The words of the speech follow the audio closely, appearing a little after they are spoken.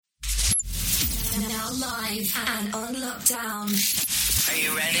are live and on lockdown. Are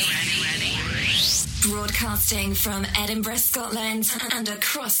you ready? Broadcasting from Edinburgh, Scotland and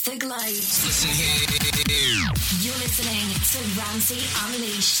across the globe. Listen here. You're listening to Ramsey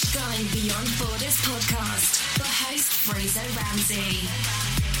Unleashed, Going Beyond Borders podcast. The host, Fraser Ramsey.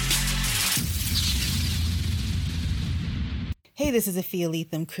 Hey, this is Afia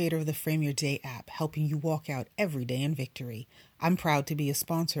Leatham, creator of the Frame Your Day app, helping you walk out every day in victory. I'm proud to be a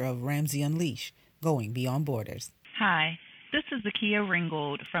sponsor of Ramsey Unleashed, Going Beyond Borders. Hi, this is Zakia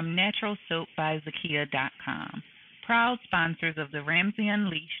Ringgold from naturalsoapbyzakia.com, proud sponsors of the Ramsey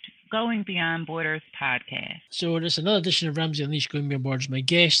Unleashed, Going Beyond Borders podcast. So it's another edition of Ramsey Unleashed, Going Beyond Borders. My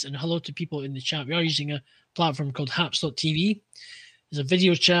guest, and hello to people in the chat. We are using a platform called Haps.tv. It's a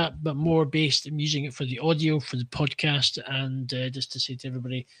video chat, but more based. I'm using it for the audio, for the podcast, and just to say to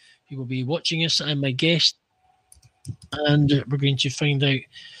everybody who will be watching us, I'm my guest, and we're going to find out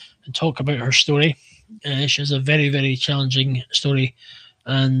and talk about her story. She has a very, very challenging story,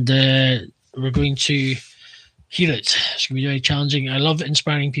 and we're going to hear it. It's going to be very challenging. I love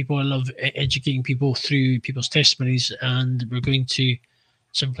inspiring people. I love educating people through people's testimonies, and we're going to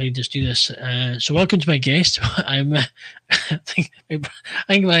simply just do this. So welcome to my guest. My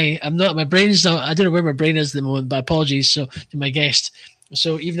brain's not, I don't know where my brain is at the moment, but apologies to my guest.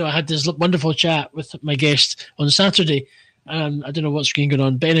 So even though I had this wonderful chat with my guest on Saturday, I don't know what's going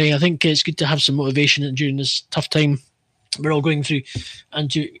on. But anyway, I think it's good to have some motivation during this tough time we're all going through,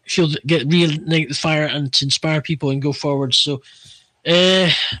 and to reignite the fire and to inspire people and go forward. So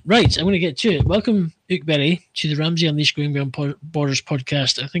right, I'm going to get to it. Welcome, Ook Berry, to the Ramsey Unleashed Going Beyond Borders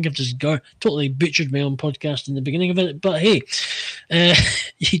podcast. I think I've just totally butchered my own podcast in the beginning of it, but hey,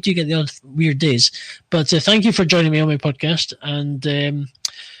 you do get the odd weird days. But thank you for joining me on my podcast. And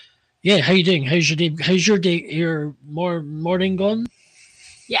how you doing? How's your day? Your morning gone?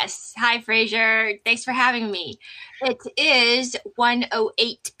 Yes. Hi, Fraser. Thanks for having me. It is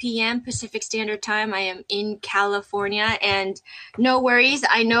 1:08 p.m. Pacific Standard Time. I am in California, and no worries.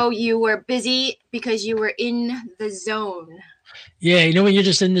 I know you were busy because you were in the zone. Yeah, you know when you're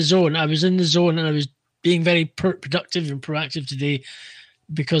just in the zone. I was in the zone, and I was being very productive and proactive today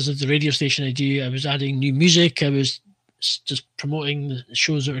because of the radio station I do. I was adding new music. I was just promoting the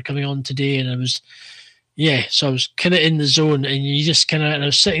shows that were coming on today, and I was kind of in the zone, and you just and I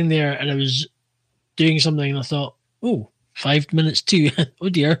was sitting there and I was doing something, and I thought, 5 minutes too. Oh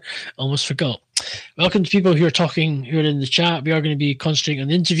dear, almost forgot. Welcome to people who are in the chat. We are going to be concentrating on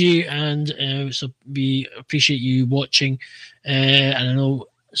the interview, and so we appreciate you watching. And I know,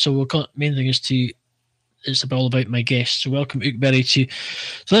 so main thing it's all about my guest. So welcome, Ook Berry. So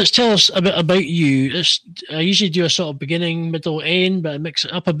let's tell us a bit about you. I usually do a sort of beginning, middle, end, but I mix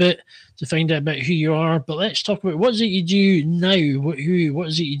it up a bit to find out about who you are. But let's talk about what is it you do now? What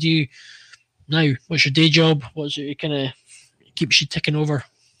is it you do now? What's your day job? What is it that kind of keeps you ticking over?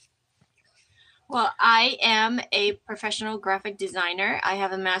 Well, I am a professional graphic designer. I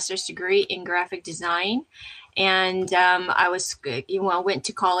have a master's degree in graphic design, and I went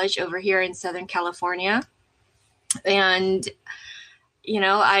to college over here in Southern California. And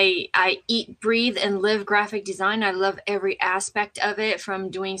I eat, breathe, and live graphic design. I love every aspect of it, from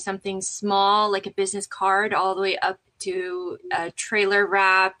doing something small like a business card all the way up to trailer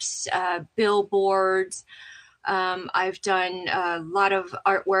wraps, billboards. I've done a lot of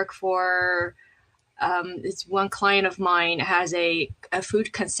artwork for this one client of mine has a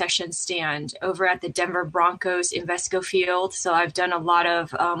food concession stand over at the Denver Broncos Invesco Field. So I've done a lot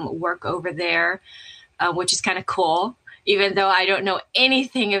of work over there, which is kind of cool, even though I don't know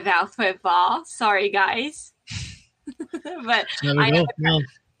anything about football. Sorry, guys. But I am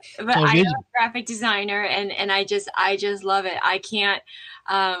a graphic designer, and I just love it. I can't.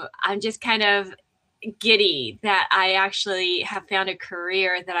 I'm just kind of giddy that I actually have found a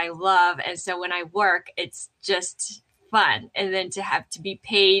career that I love, and so when I work, it's just fun. And then to be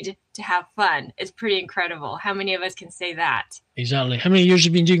paid to have fun is pretty incredible. How many of us can say that? Exactly. How many years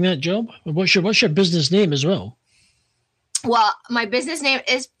have you been doing that job? What's your business name as well? Well, my business name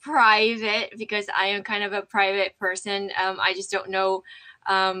is private because I am kind of a private person. I just don't know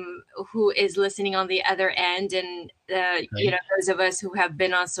who is listening on the other end. And, those of us who have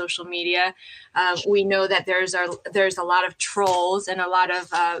been on social media, we know that there's a lot of trolls and a lot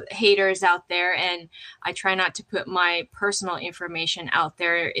of haters out there. And I try not to put my personal information out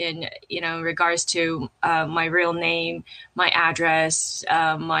there in regards to my real name, my address,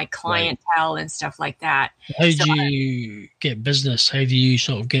 my clientele, and stuff like that. How do you get business? How do you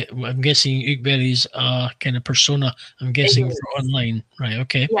sort of get, I'm guessing Ook Berry's kind of persona, I'm guessing for online, right?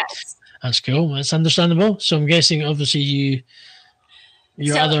 Okay. Yes. That's cool. That's understandable. So I'm guessing, obviously,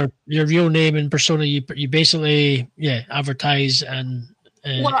 your real name and persona. You basically advertise and.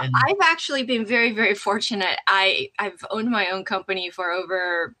 I've actually been very, very fortunate. I've owned my own company for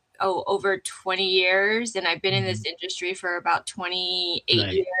over 20 years, and I've been in this industry for about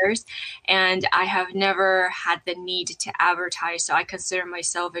 28 years, and I have never had the need to advertise. So I consider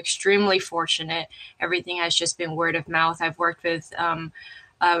myself extremely fortunate. Everything has just been word of mouth. I've worked with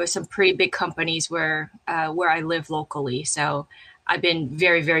some pretty big companies where I live locally. So I've been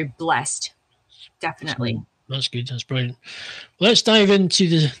very, very blessed. Definitely. That's good. That's brilliant. Let's dive into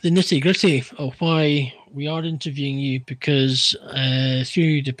the nitty gritty of why we are interviewing you, because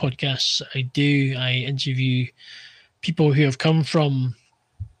through the podcasts I interview people who have come from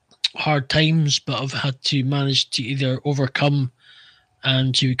hard times but have had to manage to either overcome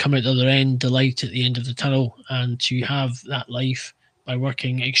and to come out the other end, the light at the end of the tunnel, and to have that life by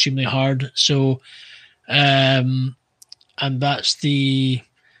working extremely hard. So, and that's the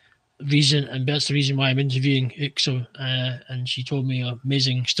reason why I'm interviewing Uxo, and she told me an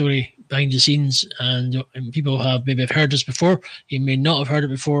amazing story behind the scenes, and people have maybe heard this before, you may not have heard it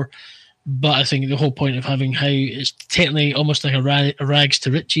before, but I think the whole point of having how it's technically almost like a rags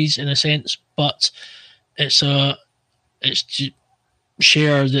to riches in a sense, but it's to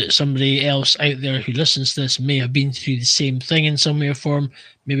share that somebody else out there who listens to this may have been through the same thing in some way or form,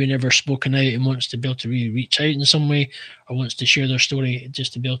 maybe never spoken out and wants to be able to really reach out in some way, or wants to share their story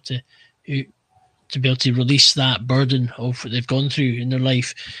just to be able to release that burden of what they've gone through in their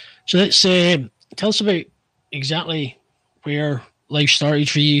life. So let's tell us about exactly where life started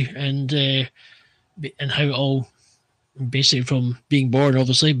for you, and how it all, basically from being born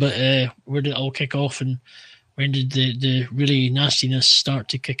obviously, but where did it all kick off, and when did the really nastiness start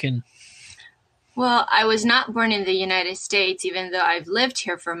to kick in? Well, I was not born in the United States, even though I've lived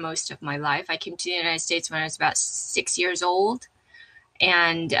here for most of my life. I came to the United States when I was about 6 years old,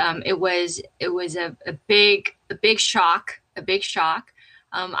 and it was a big shock.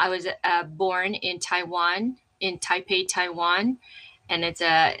 I was born in Taiwan, in Taipei, Taiwan, and it's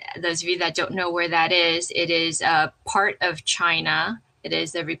those of you that don't know where that is, it is a part of China. It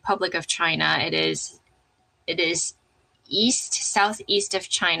is the Republic of China. It is southeast of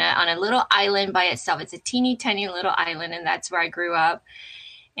China, on a little island by itself. It's a teeny tiny little island, and that's where I grew up.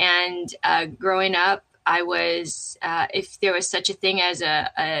 And growing up, I was, if there was such a thing as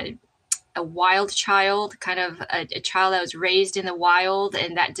a wild child, kind of a child that was raised in the wild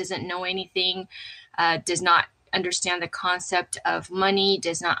and that doesn't know anything, does not understand the concept of money,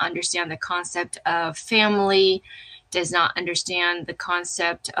 does not understand the concept of family, does not understand the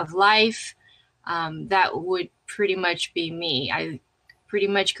concept of life. That would pretty much be me. I pretty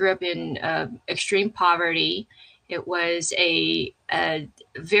much grew up in extreme poverty. It was a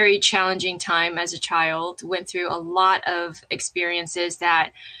very challenging time as a child. Went through a lot of experiences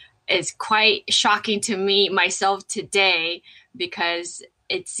that is quite shocking to me myself today, because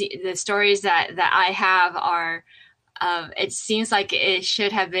it's the stories that I have are. It seems like it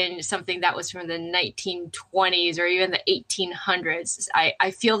should have been something that was from the 1920s or even the 1800s.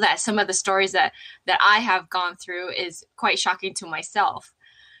 I feel that some of the stories that I have gone through is quite shocking to myself.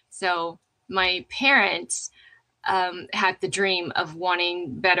 So my parents had the dream of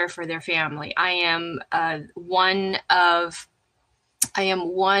wanting better for their family. I am one of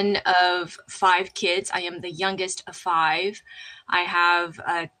 5 kids. I am the youngest of 5. I have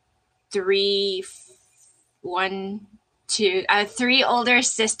 3 older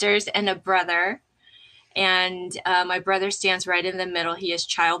sisters and a brother. And my brother stands right in the middle. He is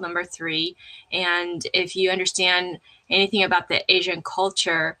child number 3. And if you understand anything about the Asian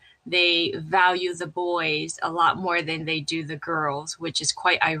culture, they value the boys a lot more than they do the girls, which is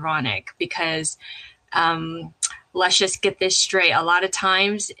quite ironic because let's just get this straight. A lot of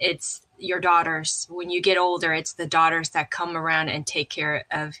times it's your daughters. When you get older, it's the daughters that come around and take care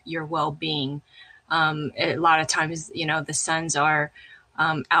of your well-being. A lot of times, the sons are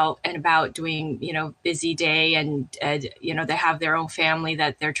out and about doing, busy day and, they have their own family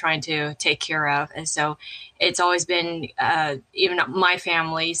that they're trying to take care of. And so it's always been, even my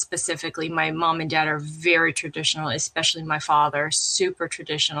family specifically, my mom and dad are very traditional, especially my father, super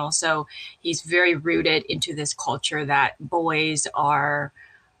traditional. So he's very rooted into this culture that boys are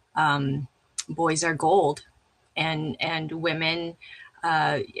gold and women,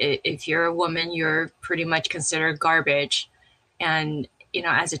 if you're a woman, you're pretty much considered garbage. And,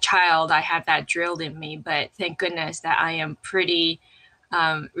 as a child, I had that drilled in me, but thank goodness that I am pretty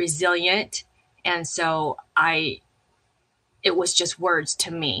resilient. And so it was just words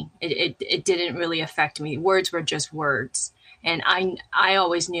to me. It didn't really affect me. Words were just words. And I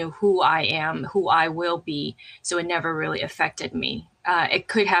always knew who I am, who I will be. So it never really affected me. it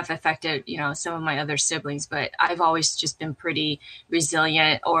could have affected, some of my other siblings, but I've always just been pretty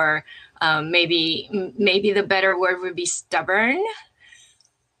resilient, or maybe the better word would be stubborn.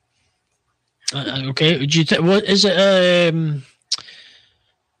 Okay. Would you what is it?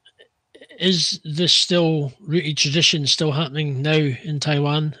 Is this still rooted tradition still happening now in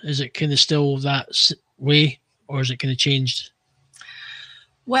Taiwan? Is it kind of still that way, or is it kind of changed?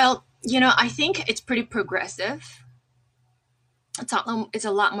 Well, I think it's pretty progressive. It's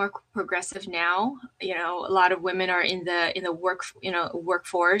a lot more progressive now. A lot of women are in the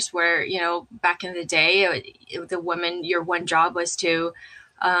workforce, where, back in the day, the woman, your one job was to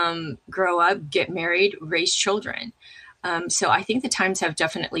grow up, get married, raise children. So I think the times have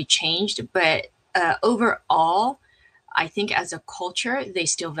definitely changed, but overall, I think as a culture, they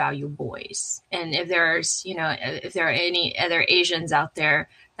still value boys. And if there are any other Asians out there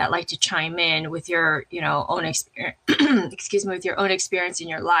that like to chime in with your, own experience, with your own experience in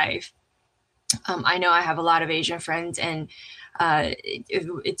your life. I know I have a lot of Asian friends, and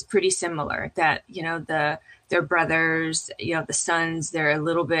it's pretty similar that, their brothers, the sons, they're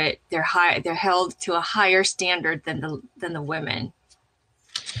held to a higher standard than the women.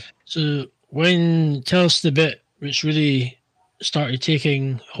 So tell us the bit which really started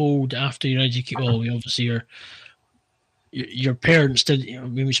taking hold after your education. Well, obviously your parents did,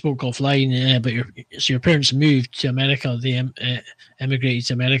 when we spoke offline, but your parents moved to America. They emigrated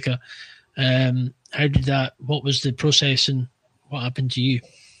to America. How did that, what was the process and what happened to you?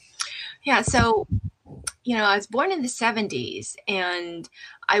 Yeah. So, I was born in the 70s, and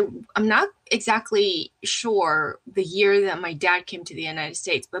I'm not exactly sure the year that my dad came to the United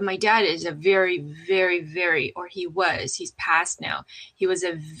States, but my dad is a very, very, very, or he's passed now. He was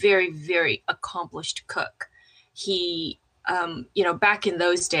a very, very accomplished cook. He, back in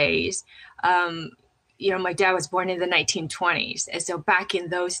those days, my dad was born in the 1920s. And so back in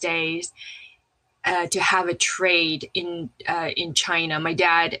those days, to have a trade in China. My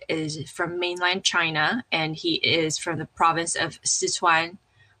dad is from mainland China, and he is from the province of Sichuan,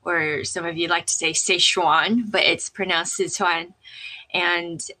 or some of you like to say Sichuan, but it's pronounced Sichuan.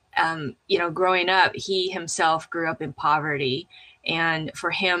 And, growing up, he himself grew up in poverty. And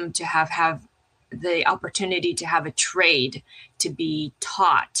for him to have the opportunity to have a trade, to be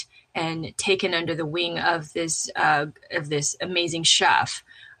taught and taken under the wing of this amazing chef,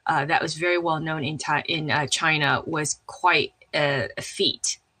 that was very well known in China, was quite a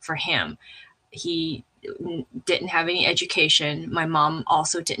feat for him. He didn't have any education. My mom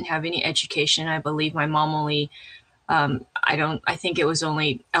also didn't have any education. I believe my mom only, I think it was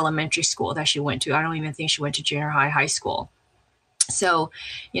only elementary school that she went to. I don't even think she went to junior high school. So,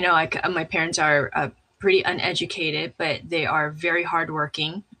 my parents are pretty uneducated, but they are very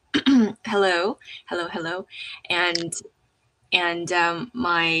hardworking. Hello. And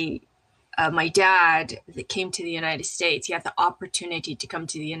my dad that came to the United States, he had the opportunity to come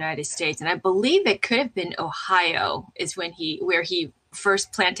to the United States. And I believe it could have been Ohio is where he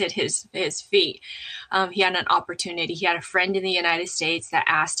first planted his feet. He had an opportunity. He had a friend in the United States that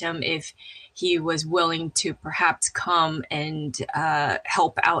asked him if he was willing to perhaps come and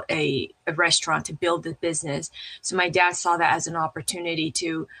help out a restaurant to build the business. So my dad saw that as an opportunity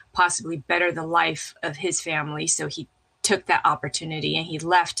to possibly better the life of his family. So he took that opportunity and he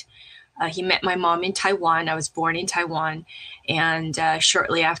left. He met my mom in Taiwan. I was born in Taiwan. And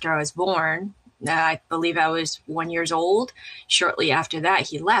shortly after I was born, I believe I was 1 year old. Shortly after that,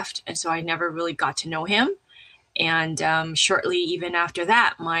 he left. And so I never really got to know him. And shortly even after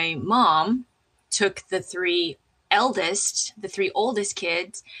that, my mom took the three oldest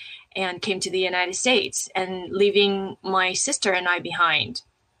kids and came to the United States, and leaving my sister and I behind.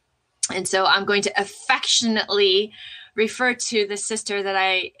 And so I'm going to affectionately refer to the sister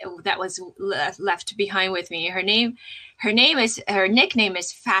that was left behind with me. Her nickname is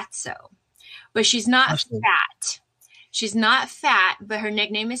Fatso, but she's not fat. She's not fat, but her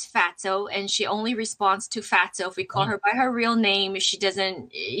nickname is Fatso, and she only responds to Fatso. If we call her by her real name, she doesn't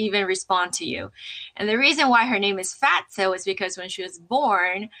even respond to you. And the reason why her name is Fatso is because when she was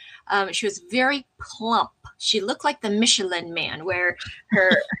born, she was very plump. She looked like the Michelin Man, where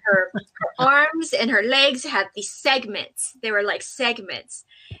her arms and her legs had these segments. They were like segments.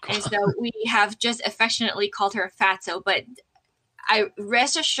 And so we have just affectionately called her Fatso, but I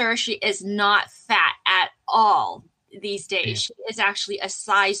rest assured she is not fat at all. These days, yeah. She is actually a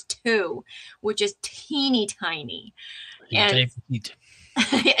size 2, which is teeny tiny. And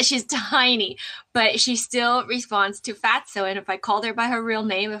She's tiny, but she still responds to Fatso. And if I called her by her real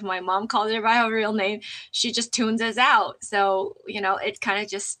name, if my mom called her by her real name, she just tunes us out. So, it kind of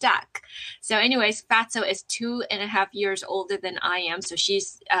just stuck. So anyways, Fatso is 2.5 years older than I am. So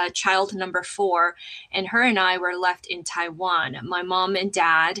she's child number 4. And her and I were left in Taiwan. My mom and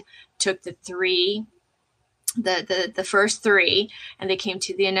dad took the first 3, and they came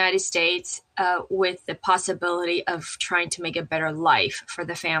to the United States with the possibility of trying to make a better life for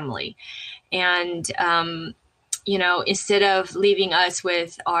the family. And, instead of leaving us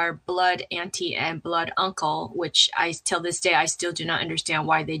with our blood auntie and blood uncle, which till this day, I still do not understand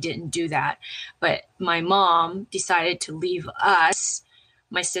why they didn't do that. But my mom decided to leave us,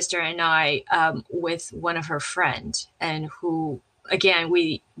 my sister and I, with one of her friends, and who, again,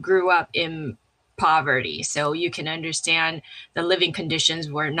 we grew up in poverty. So you can understand the living conditions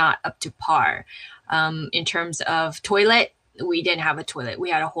were not up to par. In terms of toilet, we didn't have a toilet.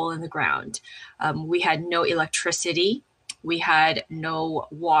 We had a hole in the ground. We had no electricity. We had no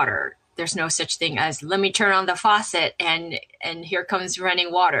water. There's no such thing as, let me turn on the faucet and here comes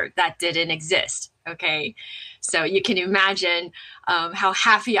running water. That didn't exist. Okay. So you can imagine how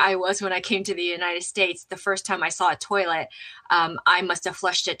happy I was when I came to the United States. The first time I saw a toilet, I must have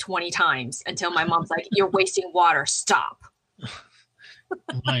flushed it 20 times until my mom's like, you're wasting water. Stop.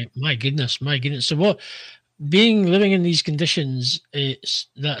 My goodness. So living in these conditions, it's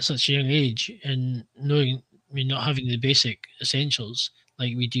at such a young age, and not having the basic essentials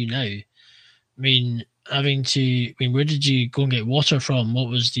like we do now. Where did you go and get water from?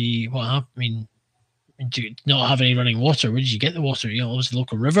 What happened? Do you not have any running water? Where did you get the water? Was it a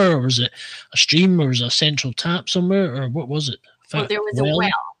local river, or was it a stream, or was it a central tap somewhere, or what was it? Well, there was a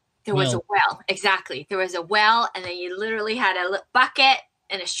well. There was a well. Exactly. There was a well, and then you literally had a bucket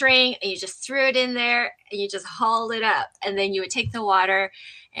and a string, and you just threw it in there, and you just hauled it up, and then you would take the water,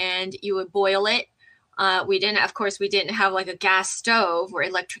 and you would boil it. We didn't have like a gas stove or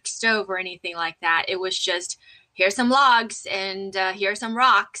electric stove or anything like that. It was just, here's some logs and here's some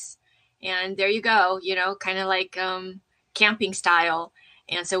rocks. And there you go, kind of like camping style.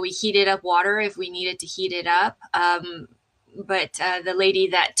 And so we heated up water if we needed to heat it up. But the lady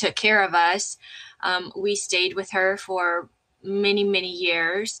that took care of us, we stayed with her for many, many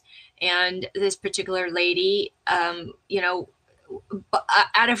years. And this particular lady, out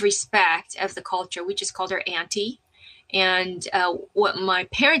of respect of the culture, we just called her Auntie. And what my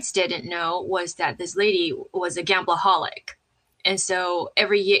parents didn't know was that this lady was a gambleaholic. And so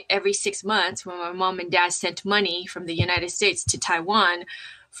every 6 months, when my mom and dad sent money from the United States to Taiwan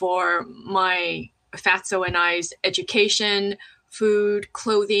for my Fatso and I's education, food,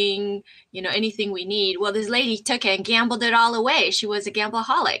 clothing, anything we need. Well, this lady took it and gambled it all away. She was a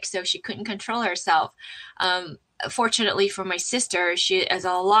gambleaholic, so she couldn't control herself. Fortunately for my sister, she is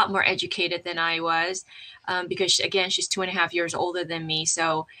a lot more educated than I was because, again, she's 2.5 years older than me.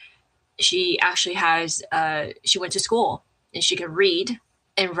 So she actually she went to school. And she could read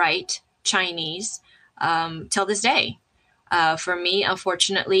and write Chinese till this day. For me,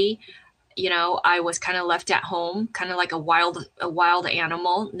 unfortunately, I was kind of left at home, kind of like a wild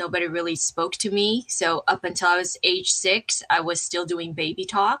animal. Nobody really spoke to me. So up until I was age 6, I was still doing baby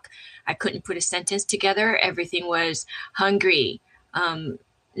talk. I couldn't put a sentence together. Everything was hungry,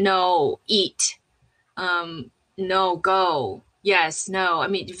 no, eat, no, go. Yes, no.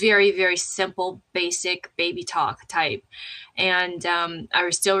 Very, very simple, basic baby talk type. And I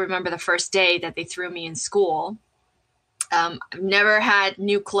still remember the first day that they threw me in school. I've never had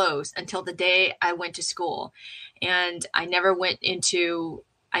new clothes until the day I went to school. And I never went into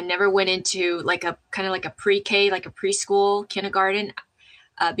like a kind of like a pre-K, like a preschool kindergarten,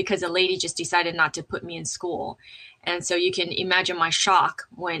 because a lady just decided not to put me in school. And so you can imagine my shock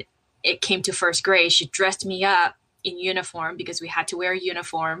when it came to first grade. She dressed me up in uniform because we had to wear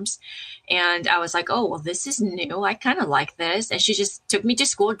uniforms. And I was like, oh, well, this is new. I kind of like this. And she just took me to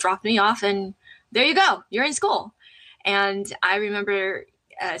school, dropped me off, and there you go. You're in school. And I remember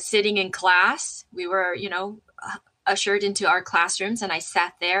sitting in class. We were, ushered into our classrooms, and I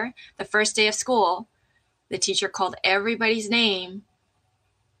sat there. The first day of school, the teacher called everybody's name,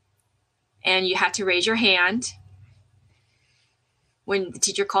 and you had to raise your hand. When the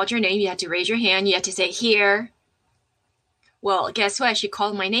teacher called your name, you had to raise your hand. You had to say, here. Well, guess what? She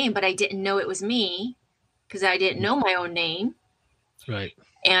called my name, but I didn't know it was me because I didn't know my own name. Right.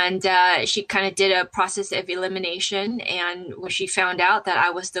 And she kind of did a process of elimination. And when she found out that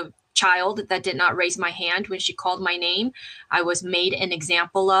I was the child that did not raise my hand when she called my name, I was made an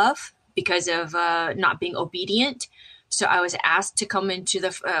example of because of not being obedient. So I was asked to come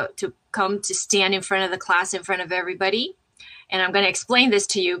to stand in front of the class in front of everybody. And I'm going to explain this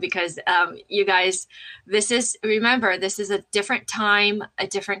to you because you guys, this is a different time, a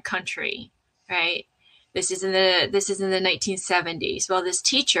different country, right? This is in the 1970s. Well, this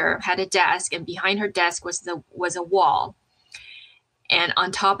teacher had a desk, and behind her desk was a wall. And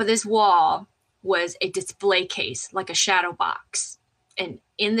on top of this wall was a display case, like a shadow box. And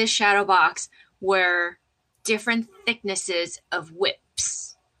in this shadow box were different thicknesses of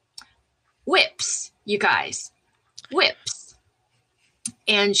whips. Whips, you guys. Whips.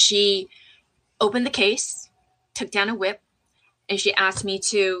 And she opened the case, took down a whip, and she asked me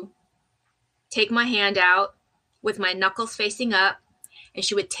to take my hand out with my knuckles facing up, and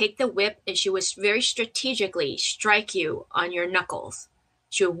she would take the whip and she would very strategically strike you on your knuckles.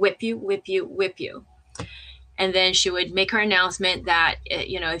 She would whip you, whip you, whip you. And then she would make her announcement that,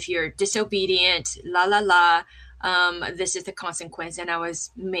 if you're disobedient, this is the consequence. And I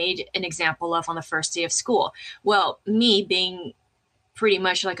was made an example of on the first day of school. Well, me being pretty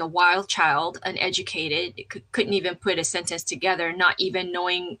much like a wild child, uneducated, couldn't even put a sentence together, not even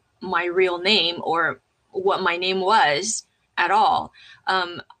knowing my real name or what my name was at all.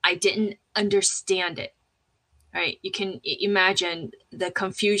 I didn't understand it, right? You can imagine the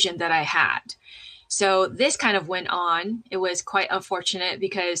confusion that I had. So this kind of went on. It was quite unfortunate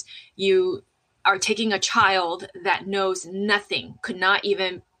because you are taking a child that knows nothing, could not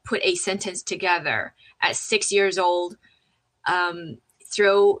even put a sentence together at 6 years old,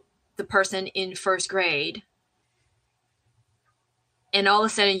 throw the person in first grade, and all of a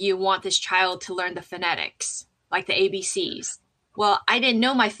sudden you want this child to learn the phonetics, like the ABCs. Well, I didn't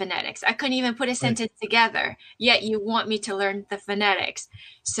know my phonetics. I couldn't even put a sentence together, yet you want me to learn the phonetics.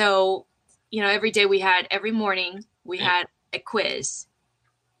 So, every morning we had a quiz,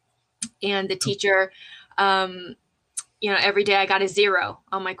 and the teacher, every day I got a 0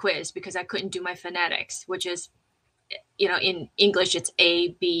 on my quiz because I couldn't do my phonetics, which is, in English, it's A,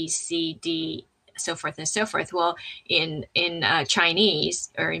 B, C, D, so forth and so forth. Well, in Chinese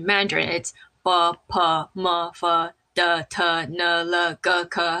or in Mandarin, it's ba, pa, ma, fa, da, ta, na, la, ga,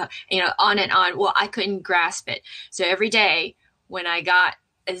 ka, on and on. Well, I couldn't grasp it. So every day when I got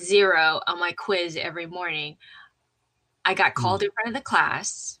a 0 on my quiz every morning, I got called in front of the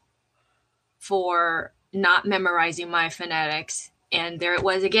class for not memorizing my phonetics. And there it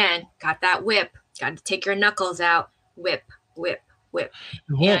was again, got that whip, got to take your knuckles out, whip, whip, whip.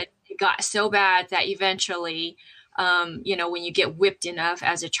 Yeah. And it got so bad that eventually, when you get whipped enough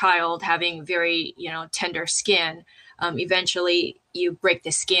as a child, having very, tender skin, eventually you break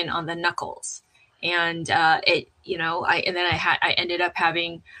the skin on the knuckles. And I ended up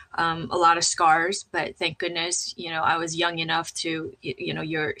having a lot of scars, but thank goodness, I was young enough to,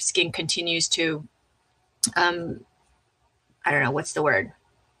 your skin continues to, I don't know, what's the word?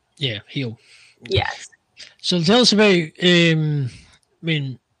 Yeah, heal. Yes. So tell us about, at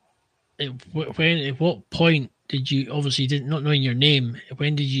what point did you, obviously not knowing your name,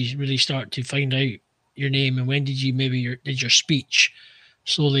 when did you really start to find out your name, and when did you did your speech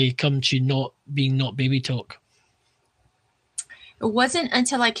slowly come to not baby talk? It wasn't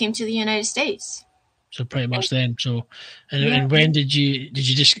until I came to the United States. So pretty much then. So, and when did you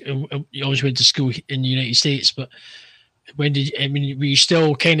you always went to school in the United States, but when were you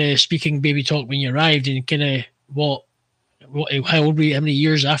still kind of speaking baby talk when you arrived, and kind of how old were you? How many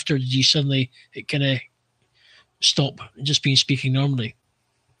years after did you suddenly kind of stop just speaking normally?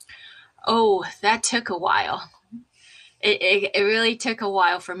 Oh, that took a while. It really took a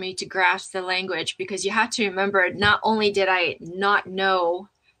while for me to grasp the language, because you have to remember, not only did I not know.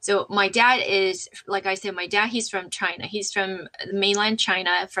 So my dad is, like I said, he's from China. He's from mainland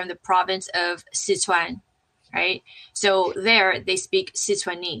China, from the province of Sichuan, right? So there they speak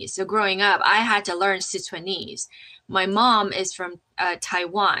Sichuanese. So growing up, I had to learn Sichuanese. My mom is from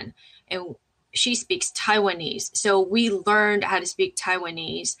Taiwan, and she speaks Taiwanese. So we learned how to speak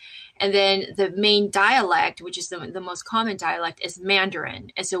Taiwanese. And then the main dialect, which is the most common dialect, is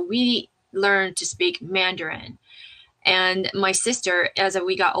Mandarin. And so we learned to speak Mandarin. And my sister, as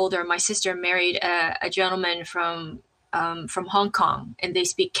we got older, my sister married a gentleman from Hong Kong, and they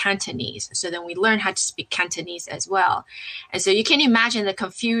speak Cantonese. So then we learned how to speak Cantonese as well. And so you can imagine the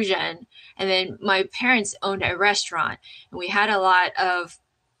confusion. And then my parents owned a restaurant, and we had a lot of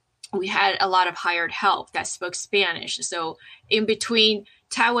hired help that spoke Spanish. So in between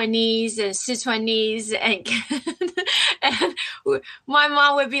Taiwanese and Sichuanese, and my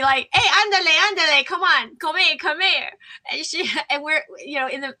mom would be like, "Hey, andale, come on, come here." And we're,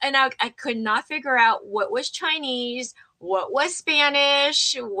 and I could not figure out what was Chinese, what was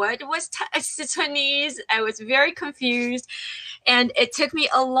Spanish, what was Chinese. I was very confused. And it took me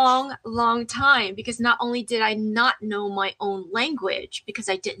a long, long time because not only did I not know my own language because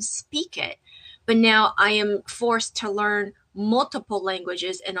I didn't speak it, but now I am forced to learn multiple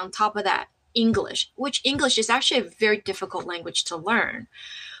languages. And on top of that, English, which English is actually a very difficult language to learn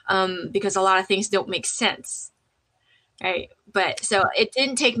because a lot of things don't make sense. Right. But so it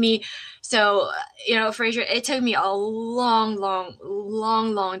didn't take me. So, Fraser, it took me a long, long,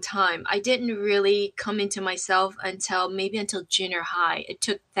 long, long time. I didn't really come into myself until junior high. It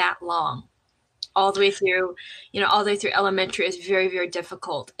took that long. All the way through, all the way through elementary is very, very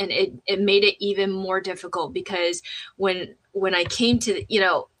difficult. And it made it even more difficult because when I came to,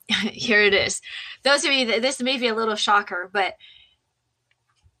 here it is. Those of you, this may be a little shocker, but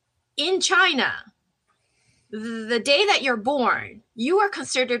in China, the day that you're born, you are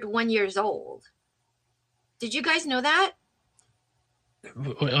considered 1 year old. Did you guys know that?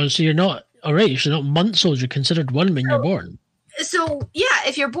 So you're not, all right, you're not months old. You're considered one when you're born. So, yeah,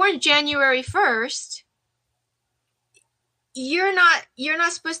 if you're born January 1st, you're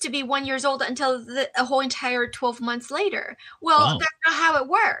not supposed to be 1 year old until a whole entire 12 months later. Well, wow. That's not how it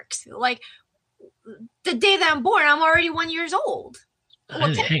works. Like, the day that I'm born, I'm already 1 year old. How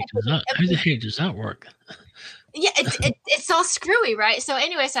the heck does that work? Yeah, it's all screwy, right? So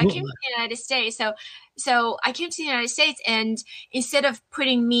anyway, I came to the United States. So I came to the United States, and instead of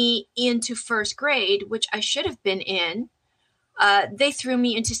putting me into first grade, which I should have been in, they threw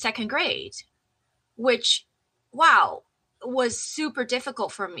me into second grade, which, wow, was super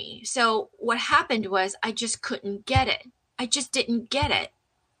difficult for me. So what happened was I just couldn't get it. I just didn't get it.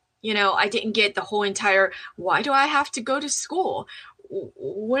 I didn't get the whole entire, why do I have to go to school?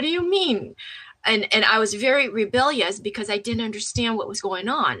 What do you mean? And I was very rebellious because I didn't understand what was going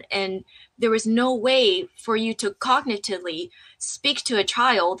on. And there was no way for you to cognitively speak to a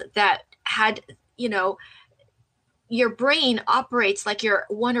child that had, your brain operates like you're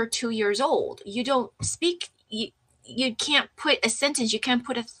 1 or 2 years old. You don't speak, you can't put a sentence, you can't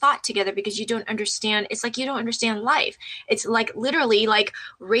put a thought together because you don't understand. It's like you don't understand life. It's like literally like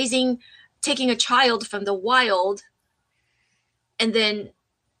taking a child from the wild and then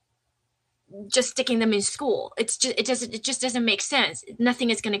just sticking them in school. It just doesn't make sense. Nothing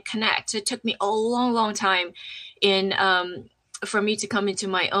is going to connect. So it took me a long, long time for me to come into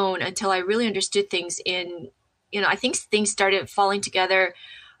my own until I really understood things I think things started falling together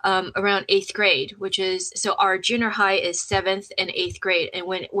around 8th grade, which is, so our junior high is 7th and 8th grade. And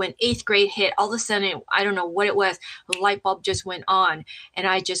when 8th grade hit, all of a sudden, I don't know what it was, the light bulb just went on. And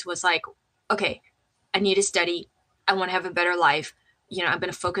I just was like, okay, I need to study. I want to have a better life. I'm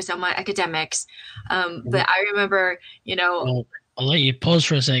going to focus on my academics. But I remember, Well, I'll let you pause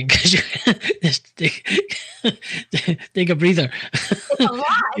for a second because take a breather. It's a lot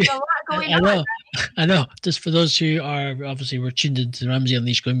going on. I know. Just for those who are, obviously, we're tuned into the Ramsey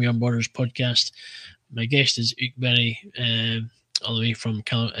Unleashed Going Beyond Borders podcast. My guest is Uk Berry, all the way from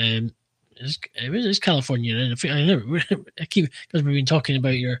it's California. And I keep, because we've been talking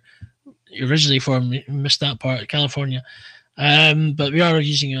about you're originally from, missed that part, California. But we are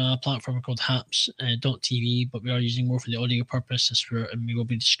using a platform called Haps.tv, but we are using more for the audio purpose, and we will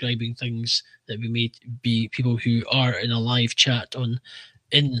be describing things that we may be people who are in a live chat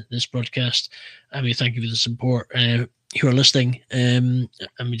in this broadcast. And we thank you for the support who are listening. And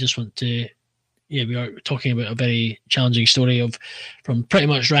we just want to, we are talking about a very challenging story from pretty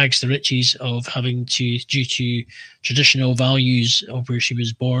much rags to riches of having to, due to traditional values of where she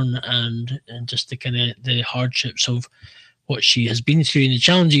was born and just the hardships of what she has been through and the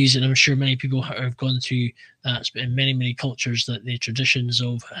challenges. And I'm sure many people have gone through that in many, many cultures, that the traditions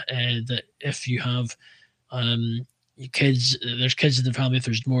of that if you have kids, there's kids in the family, if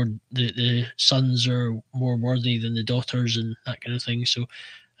there's more, the sons are more worthy than the daughters and that kind of thing. So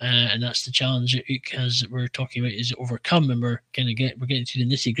and that's the challenge that Uk, as we're talking about, is overcome, and we're getting to the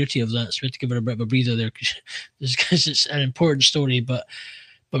nitty gritty of that. So we have to give her a bit of a breather there because it's an important story, but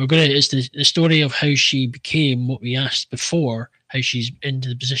we're going to, it's the story of how she became what we asked before, how she's into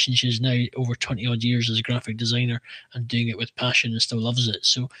the position she is now, over 20 odd years as a graphic designer and doing it with passion and still loves it.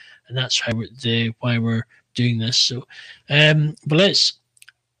 So, and that's why we're doing this. So, but let's,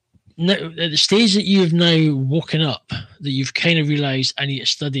 now, at the stage that you've now woken up, that you've kind of realised I need to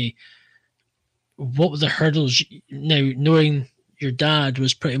study, what were the hurdles now, knowing your dad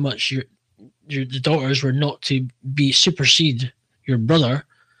was pretty much the daughters were not to supersede your brother?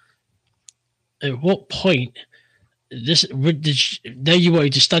 At what point now you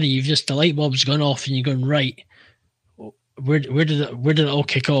wanted to study, you've just, the light bulb's gone off and you're going, right, where did it all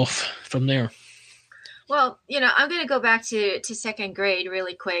kick off from there? Well, I'm going to go back to second grade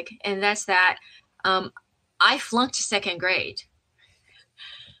really quick. And that's that I flunked second grade.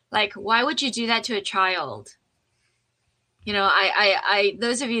 Like, why would you do that to a child? I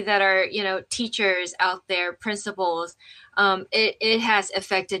those of you that are, teachers out there, principals, it has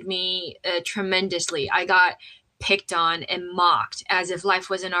affected me tremendously. I got picked on and mocked as if life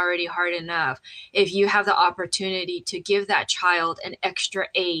wasn't already hard enough. If you have the opportunity to give that child an extra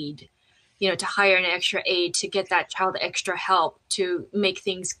aid, to hire an extra aide to get that child extra help, to make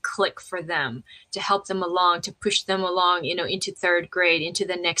things click for them, to help them along, to push them along, into third grade, into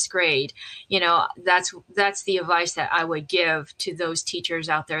the next grade. That's the advice that I would give to those teachers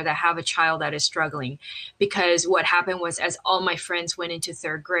out there that have a child that is struggling. Because what happened was, as all my friends went into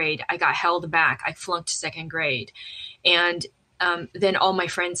third grade, I got held back. I flunked second grade. And then all my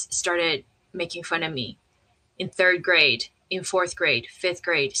friends started making fun of me in third grade, in fourth grade, fifth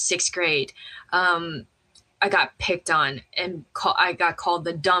grade, sixth grade. I got picked on and I got called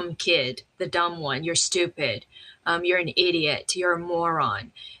the dumb kid, the dumb one. You're stupid. You're an idiot. You're a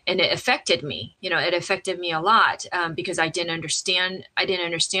moron. And it affected me. It affected me a lot because I didn't understand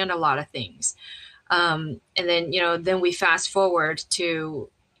a lot of things. And then, then we fast forward to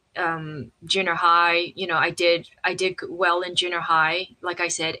junior high. I did well in junior high. Like I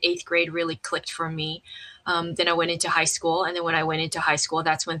said, eighth grade really clicked for me. Then I went into high school. And then when I went into high school,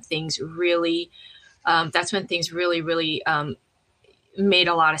 that's when things really, really made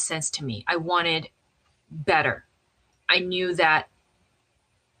a lot of sense to me. I wanted better. I knew that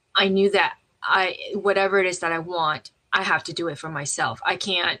whatever it is that I want, I have to do it for myself. I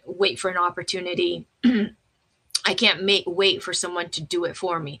can't wait for an opportunity. I can't wait for someone to do it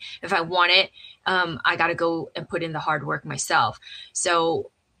for me. If I want it, I got to go and put in the hard work myself. So,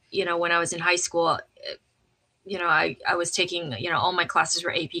 when I was in high school, I was taking, all my classes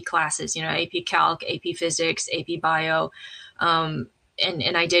were AP classes, AP Calc, AP Physics, AP Bio. And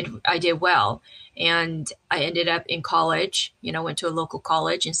I did well. And I ended up in college, went to a local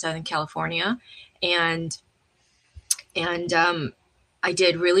college in Southern California. And I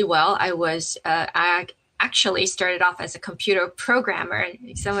did really well. I actually started off as a computer programmer.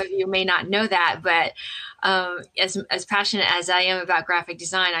 Some of you may not know that, but as passionate as I am about graphic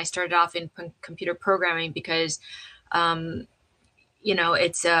design, I started off in computer programming because,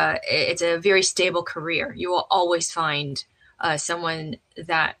 it's a very stable career. You will always find someone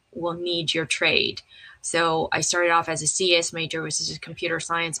that will need your trade. So I started off as a CS major, which is a computer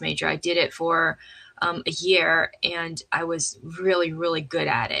science major. I did it for a year, and I was really, really good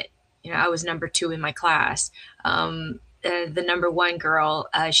at it. I was number 2 in my class. The number 1 girl,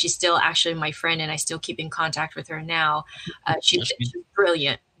 she's still actually my friend, and I still keep in contact with her now. She's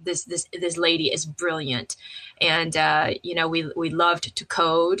brilliant. This lady is brilliant. And, we loved to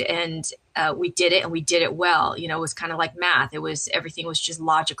code, and we did it, and we did it well. It was kind of like math. Everything was just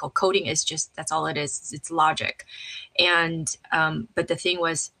logical. Coding is just, that's all it is. It's logic. And, but the thing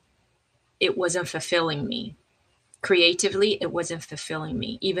was, it wasn't fulfilling me. Creatively, it wasn't fulfilling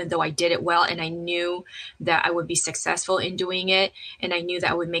me, even though I did it well. And I knew that I would be successful in doing it. And I knew that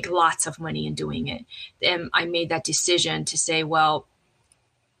I would make lots of money in doing it. And I made that decision to say, well,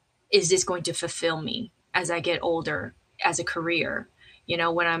 is this going to fulfill me as I get older as a career?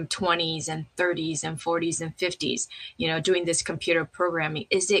 When I'm 20s and 30s and 40s and 50s, doing this computer programming,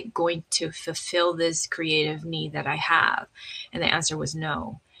 is it going to fulfill this creative need that I have? And the answer was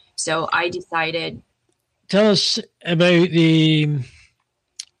no. So I decided. Tell us about you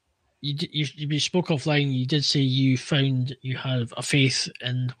spoke offline. You did say you found you have a faith,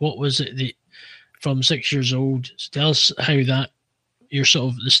 and what was it that from 6 years old? So tell us how that you're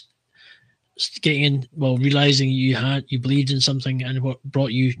sort of getting in, realizing you believed in something, and what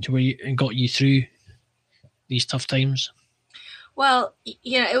brought you to where and got you through these tough times. Well,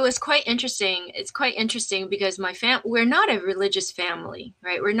 it was quite interesting. It's quite interesting because we're not a religious family,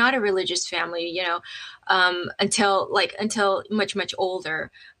 right? We're not a religious family, until much, much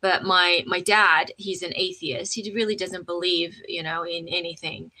older. But my dad, he's an atheist. He really doesn't believe, in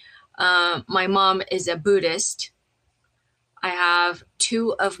anything. My mom is a Buddhist. I have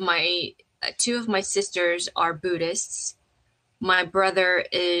two of my sisters are Buddhists. My brother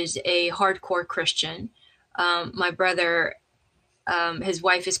is a hardcore Christian. My brother, his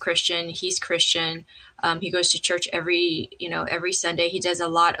wife is Christian. He's Christian. He goes to church every Sunday. He does a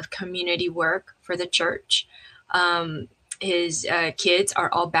lot of community work for the church. His kids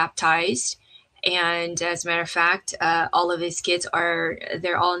are all baptized. And as a matter of fact, all of his kids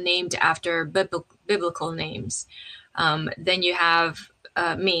they're all named after biblical names. Then you have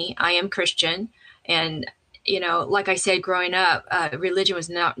me. I am Christian. And, like I said, growing up, religion was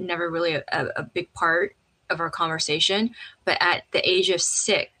never really a big part of our conversation. But at the age of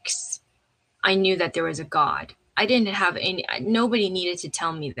 6, I knew that there was a God. I didn't have nobody needed to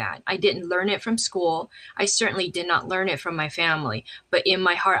tell me that. I didn't learn it from school. I certainly did not learn it from my family. But in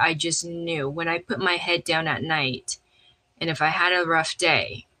my heart, I just knew when I put my head down at night, and if I had a rough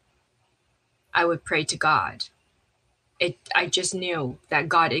day, I would pray to God. I just knew that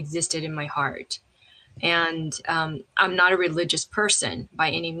God existed in my heart. And I'm not a religious person by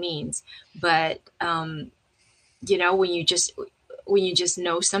any means, but when you just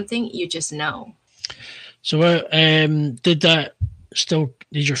know something, you just know. So did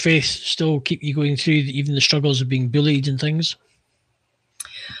your faith still keep you going through even the struggles of being bullied and things?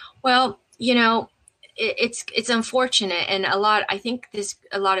 Well, it's unfortunate, and I think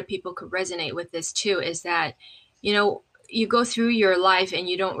a lot of people could resonate with this too, is that, you go through your life and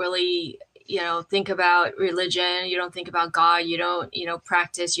you don't really, think about religion, you don't think about God, you don't,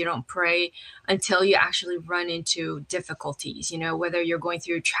 practice, you don't pray until you actually run into difficulties, whether you're going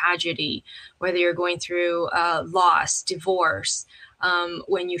through tragedy, whether you're going through loss, divorce,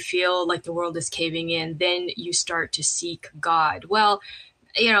 when you feel like the world is caving in, then you start to seek God. Well,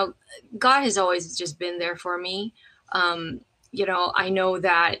 God has always just been there for me. I know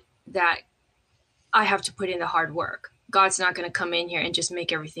that I have to put in the hard work. God's not going to come in here and just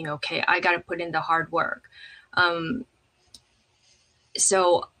make everything okay. I got to put in the hard work.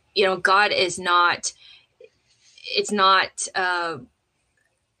 So, God is not, it's not,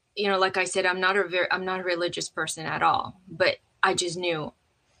 like I said, I'm not a religious person at all, but I just knew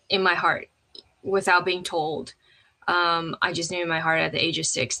in my heart without being told. I just knew in my heart at the age of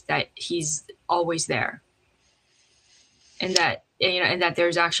 6 that he's always there. And that, and that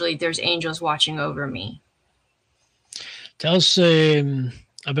there's angels watching over me. Tell us a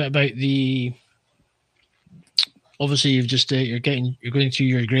bit about obviously you've just, you're going through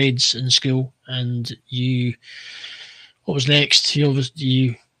your grades in school, and what was next?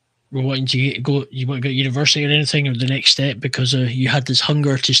 You were wanting to go to university or anything, or the next step, because you had this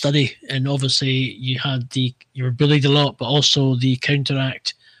hunger to study, and obviously you were bullied a lot, but also the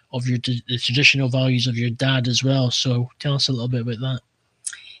counteract of the traditional values of your dad as well. So tell us a little bit about that.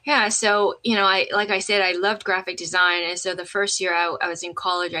 Yeah. So, like I said, I loved graphic design. And so the first year I was in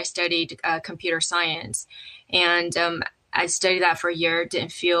college, I studied computer science, and I studied that for a year,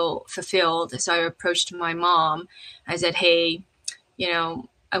 didn't feel fulfilled. So I approached my mom. I said, hey,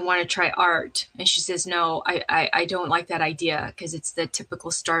 I want to try art. And she says, no, I don't like that idea, because it's the typical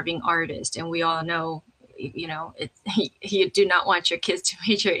starving artist. And we all know, you do not want your kids to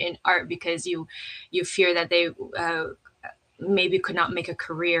major in art because you fear that they maybe could not make a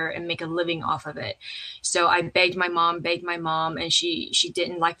career and make a living off of it. So I begged my mom, and she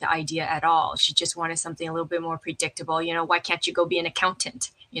didn't like the idea at all. She just wanted something a little bit more predictable. Why can't you go be an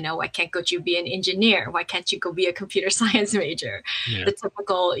accountant? Why can't you be an engineer? Why can't you go be a computer science major? Yeah. The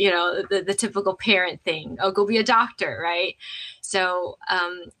typical, the typical parent thing. Oh, go be a doctor, right? So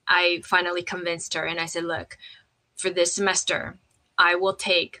I finally convinced her, and I said, look, for this semester, I will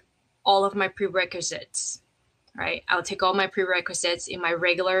take all of my prerequisites. Right. I'll take all my prerequisites in my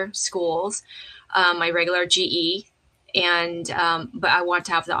regular schools, my regular GE. But I want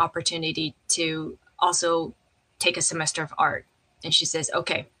to have the opportunity to also take a semester of art. And she says,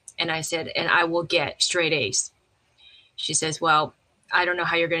 okay. And I said, and I will get straight A's. She says, well, I don't know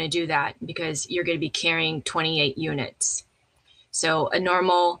how you're going to do that, because you're going to be carrying 28 units. So a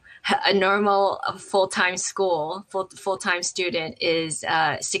normal full-time school, full-time student is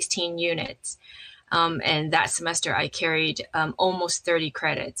 16 units. And that semester I carried almost 30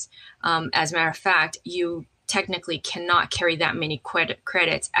 credits. As a matter of fact, you technically cannot carry that many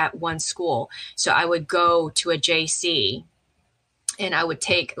credits at one school. So I would go to a JC, and I would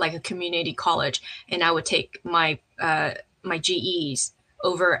take like a community college, and I would take my GEs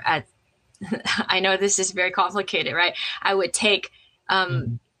over at, I know this is very complicated, right? I would take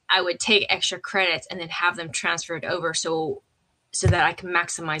extra credits and then have them transferred over so that I can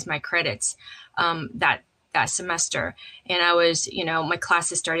maximize my credits that semester. And I was, my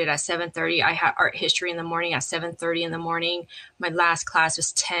classes started at 7:30. I had art history in the morning at 7:30 in the morning. My last class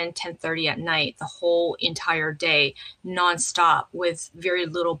was 10:30 at night, the whole entire day, nonstop, with very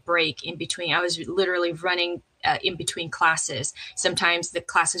little break in between. I was literally running in between classes. Sometimes the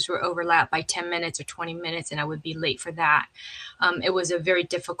classes were overlapped by 10 minutes or 20 minutes, and I would be late for that. It was a very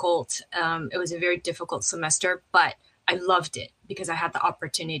difficult semester, but I loved it because I had the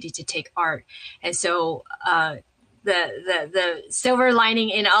opportunity to take art. And so the silver lining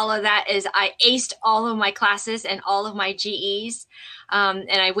in all of that is I aced all of my classes and all of my GEs. And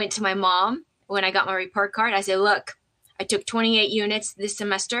I went to my mom when I got my report card. I said, look, I took 28 units this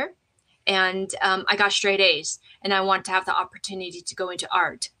semester, And I got straight A's, and I want to have the opportunity to go into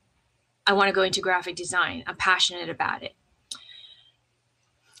art. I want to go into graphic design. I'm passionate about it.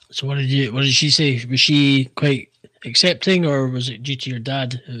 So what did she say? Was she quite accepting, or was it due to your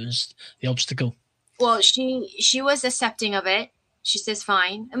dad who was the obstacle? Well, she was accepting of it. She says,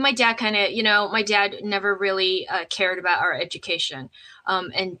 fine. And my dad kind of, my dad never really cared about our education.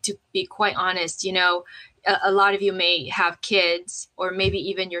 And to be quite honest, a lot of you may have kids, or maybe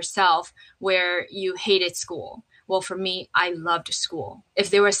even yourself, where you hated school. Well, for me, I loved school. If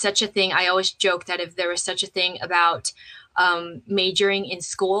there was such a thing, I always joke that if there was such a thing about majoring in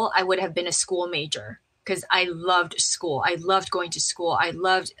school, I would have been a school major, because I loved school. I loved going to school. I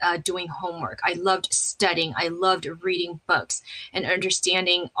loved doing homework. I loved studying. I loved reading books and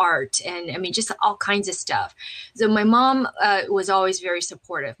understanding art, and just all kinds of stuff. So my mom was always very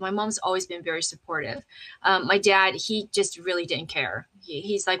supportive. My mom's always been very supportive. My dad, he just really didn't care.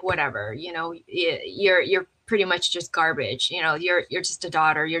 He's like, whatever, you're pretty much just garbage. You're just a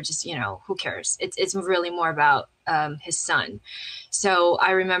daughter. You're just, who cares? It's really more about his son. So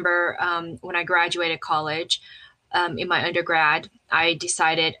I remember when I graduated college, in my undergrad, I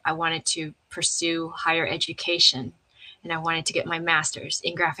decided I wanted to pursue higher education, and I wanted to get my master's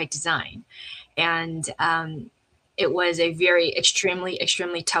in graphic design. And it was a very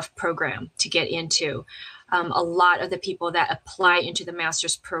extremely tough program to get into. A lot of the people that apply into the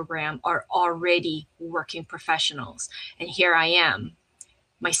master's program are already working professionals. And here I am,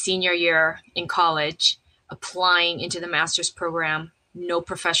 my senior year in college, applying into the master's program, no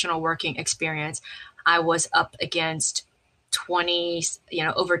professional working experience. I was up against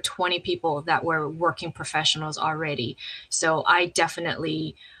over 20 people that were working professionals already. So I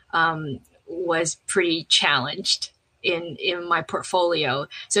definitely was pretty challenged in my portfolio.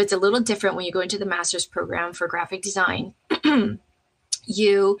 So it's a little different when you go into the master's program for graphic design.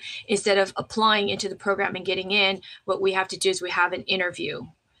 You, instead of applying into the program and getting in, what we have to do is we have an interview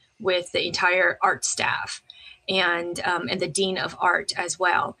with the entire art staff and the dean of art as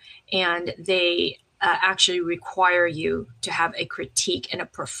well. And they actually require you to have a critique and a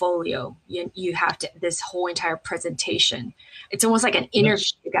portfolio. You have to, this whole entire presentation. It's almost like an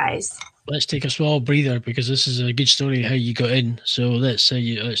interview, guys. Let's take a small breather, because this is a good story how you got in. So let's say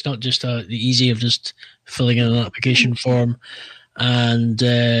it's not just the easy of just filling in an application form, and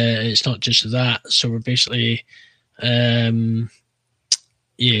it's not just that. So we're basically,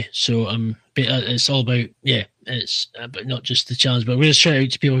 So it's all about it's but not just the challenge. But we're going to shout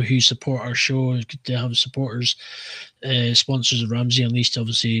out to people who support our show. It's good to have supporters, sponsors of Ramsey Unleashed.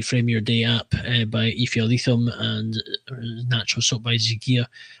 Obviously, Frame Your Day app by Ifia Lethem, and Natural Soap by Zakia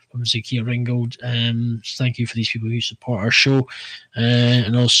from Zakia Ringgold. So thank you for these people who support our show,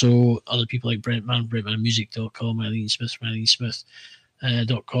 and also other people like Brentman, BrentmanMusic.com, Eileen Smith from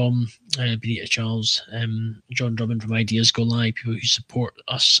EileenSmith.com, Benita Charles, John Drummond from Ideas Go Live, people who support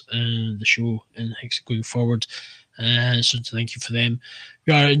us and the show and going forward. So thank you for them.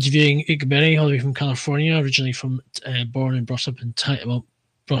 We are interviewing Ika Berry, all the way from California, originally born and brought up in Taiwan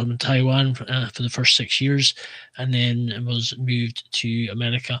for the first 6 years, and then was moved to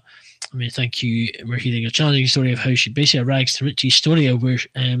America. Thank you. We're hearing a challenging story of how she basically a rags to riches story of where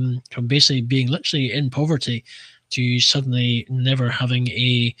from basically being literally in poverty to suddenly never having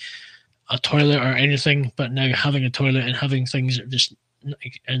a toilet or anything, but now having a toilet and having things that just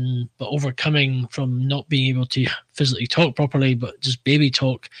but overcoming from not being able to physically talk properly, but just baby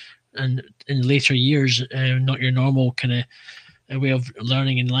talk, and in later years, not your normal kind of a way of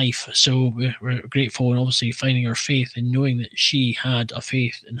learning in life. So we're grateful, and obviously finding our faith and knowing that she had a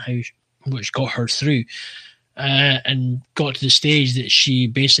faith and which got her through, and got to the stage that she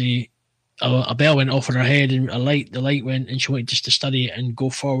basically a bell went off in her head and the light went, and she wanted just to study and go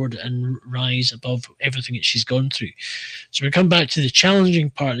forward and rise above everything that she's gone through. So we come back to the challenging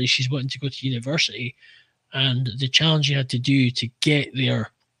part that she's wanting to go to university, and the challenge she had to do to get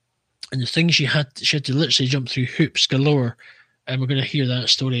there, and the things she had to literally jump through hoops galore. And we're going to hear that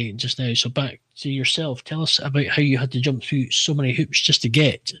story just now. So back to yourself. Tell us about how you had to jump through so many hoops just to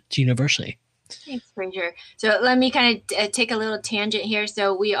get to university. Thanks, Fraser. So let me kind of take a little tangent here.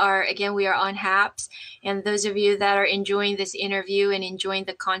 So we are on HAPS. And those of you that are enjoying this interview and enjoying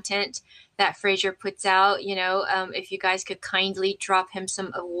the content that Fraser puts out, if you guys could kindly drop him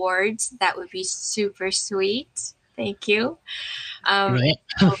some awards, that would be super sweet. Thank you. Right.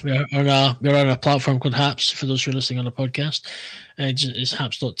 We're on a platform called HAPS for those who are listening on the podcast. It's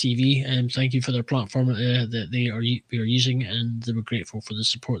haps.tv, and thank you for their platform that we are using, and we're grateful for the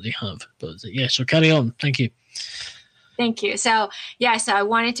support they have. But so carry on. Thank you. Thank you. So I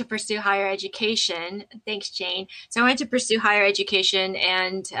wanted to pursue higher education. Thanks, Jane. So I wanted to pursue higher education,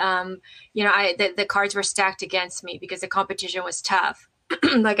 and the cards were stacked against me because the competition was tough.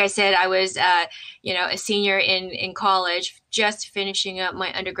 Like I said, I was, a senior in college, just finishing up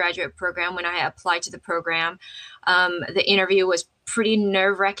my undergraduate program when I applied to the program. The interview was pretty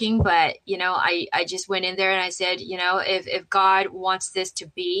nerve-wracking, but, I just went in there and I said, if God wants this to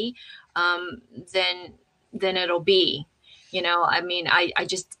be, then it'll be.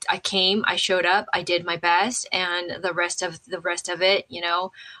 I came, I showed up, I did my best, and the rest of it,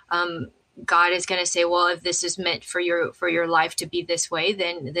 God is going to say, well, if this is meant for your life to be this way,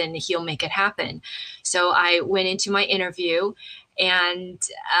 then he'll make it happen. So I went into my interview, and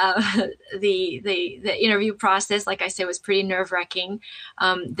the interview process, like I said, was pretty nerve-wracking.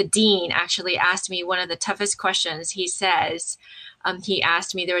 The dean actually asked me one of the toughest questions. He says, he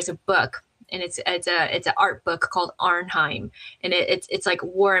asked me, there was a book, and it's an art book called Arnheim, and it's like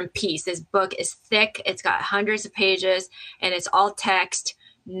War and Peace. This book is thick. It's got hundreds of pages, and it's all text.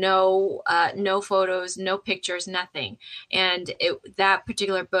 No photos, no pictures, nothing. And that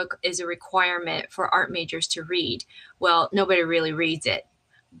particular book is a requirement for art majors to read. Well, nobody really reads it,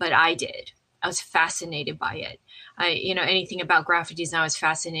 but I did. I was fascinated by it. Anything about graphic design I was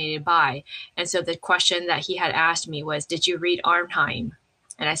fascinated by. And so the question that he had asked me was, did you read Arnheim?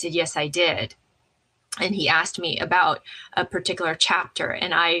 And I said, yes, I did. And he asked me about a particular chapter.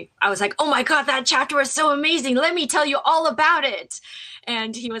 And I was like, oh my God, that chapter was so amazing. Let me tell you all about it.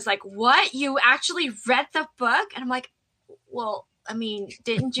 And he was like, what? You actually read the book? And I'm like, well,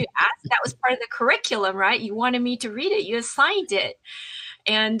 didn't you ask? That was part of the curriculum, right? You wanted me to read it. You assigned it.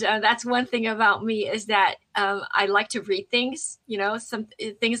 And that's one thing about me is that I like to read things, some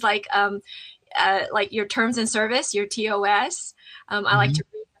things like your terms and service, your TOS. I like to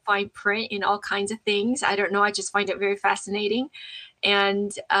read the fine print in all kinds of things. I don't know. I just find it very fascinating.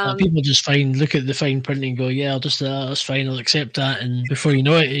 And people just look at the fine print and go, yeah, I'll just, that's fine. I'll accept that. And before you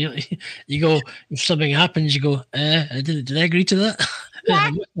know it, you go, if something happens, you go, did I agree to that?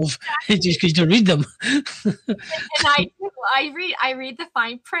 Yeah. Just because you don't read them. And I read the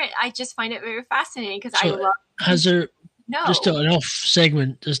fine print. I just find it very fascinating because I love. Has there, just an off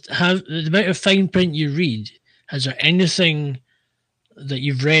segment, just have the amount of fine print you read, has there anything that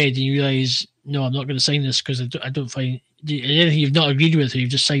you've read and you realize, no, I'm not going to sign this because I don't find anything you've not agreed with, or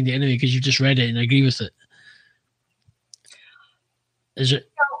you've just signed it anyway because you've just read it and agree with it? Is it?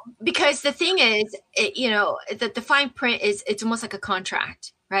 Because the thing is, that the fine print it's almost like a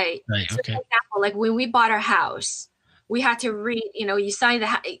contract, right? Right. So Okay. for example, like when we bought our house, we had to read. You sign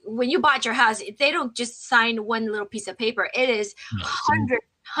when you bought your house, they don't just sign one little piece of paper. It is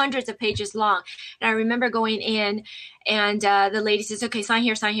hundreds of pages long. And I remember going in, and the lady says, "Okay, sign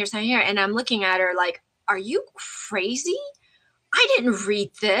here, sign here, sign here," and I'm looking at her like, "Are you crazy? I didn't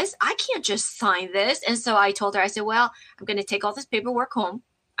read this. I can't just sign this." And so I told her, I said, well, I'm going to take all this paperwork home.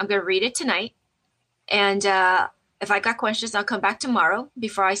 I'm going to read it tonight. And if I got questions, I'll come back tomorrow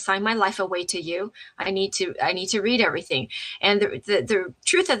before I sign my life away to you. I need to read everything. And the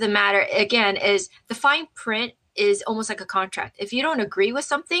truth of the matter, again, is the fine print is almost like a contract. If you don't agree with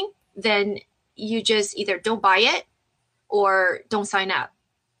something, then you just either don't buy it or don't sign up,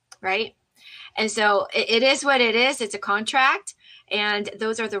 right? And so it is what it is. It's a contract, and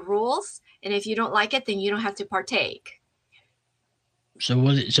those are the rules. And if you don't like it, then you don't have to partake. So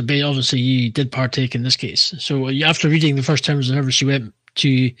obviously you did partake in this case. So after reading the first terms of service, you went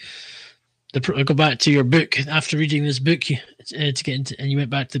to go back to your book after reading this book to get into, and you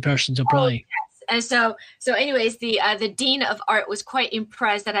went back to the person to apply. Oh, yes. And so anyways, the dean of art was quite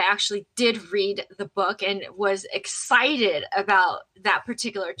impressed that I actually did read the book and was excited about that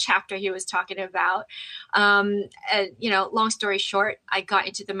particular chapter he was talking about. And, long story short, I got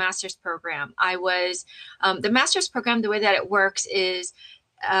into the master's program. I was the master's program. The way that it works is,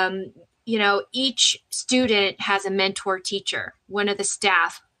 each student has a mentor teacher. One of the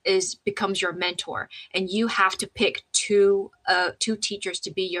staff becomes your mentor, and you have to pick two teachers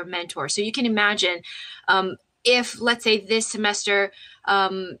to be your mentor. So you can imagine if, let's say, this semester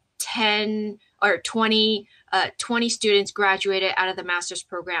 10 or 20 students graduated out of the master's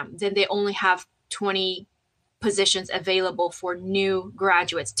program, then they only have 20 positions available for new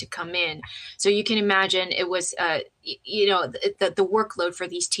graduates to come in. So you can imagine it was, the workload for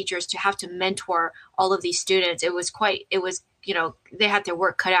these teachers to have to mentor all of these students. It was they had their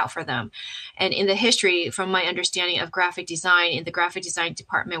work cut out for them. And in the history, from my understanding of graphic design, in the graphic design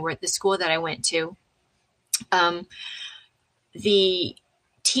department where the school that I went to, the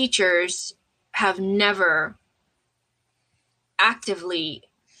teachers have never actively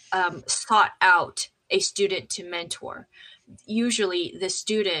sought out a student to mentor. Usually the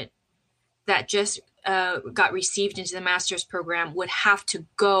student that just got received into the master's program would have to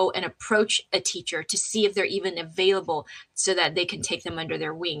go and approach a teacher to see if they're even available so that they can take them under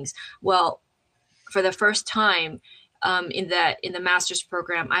their wings. Well, for the first time in the master's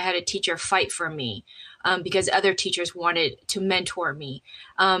program, I had a teacher fight for me because other teachers wanted to mentor me.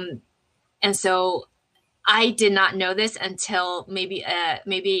 And so I did not know this until maybe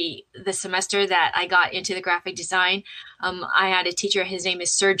the semester that I got into the graphic design. I had a teacher, his name is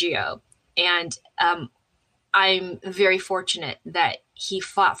Sergio. And I'm very fortunate that he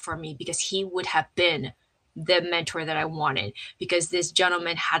fought for me because he would have been the mentor that I wanted, because this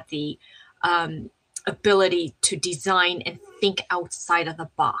gentleman had the ability to design and think outside of the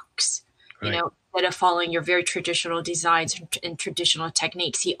box. Right. You know, instead of following your very traditional designs and traditional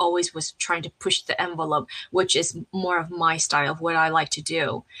techniques, he always was trying to push the envelope, which is more of my style of what I like to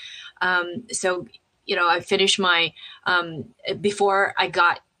do. So, you know, I finished my, before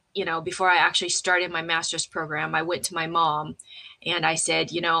I actually started my master's program, I went to my mom and I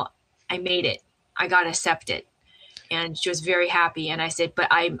said, you know, I made it. I got accepted. And she was very happy. And I said, but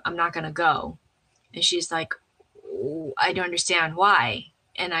I'm not going to go. And she's like, I don't understand why.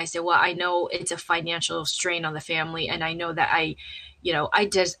 And I said, well, I know it's a financial strain on the family. And I know that I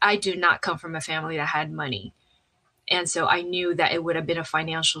do not come from a family that had money. And so I knew that it would have been a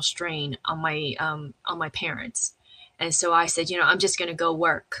financial strain on my parents. And so I said, you know, I'm just going to go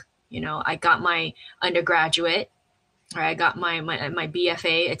work. You know, I got my undergraduate, or I got my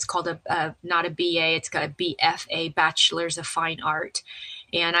BFA. It's called not a BA. It's got a BFA, Bachelor's of Fine Art.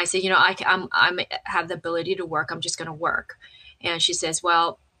 And I said, you know, I have the ability to work. I'm just going to work. And she says,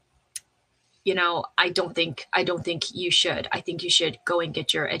 well, you know, I don't think you should. I think you should go and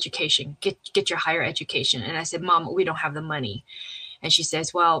get your education, get your higher education. And I said, Mom, we don't have the money. And she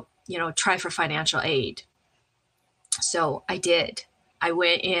says, well, you know, try for financial aid. So I did. I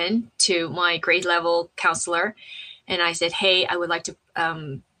went in to my grade level counselor and I said, hey, I would like to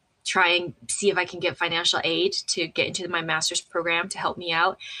try and see if I can get financial aid to get into my master's program to help me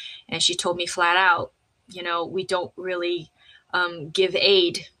out. And she told me flat out, you know, we don't really give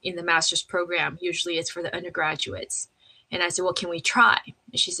aid in the master's program. Usually it's for the undergraduates. And I said, well, can we try?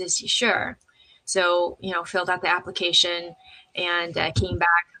 And she says, sure. So, you know, filled out the application and came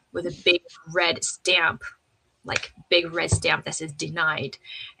back with a big red stamp that says denied.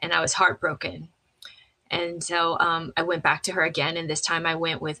 And I was heartbroken. And so I went back to her again. And this time I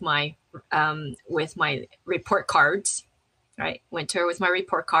went with my report cards, right? Went to her with my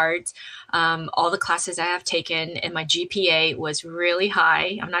report cards, all the classes I have taken, and my GPA was really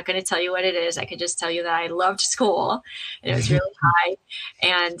high. I'm not going to tell you what it is. I can just tell you that I loved school and it was really high.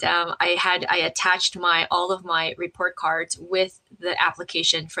 And I attached all of my report cards with the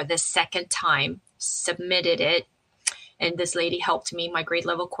application for the second time, submitted it. And this lady helped me, my grade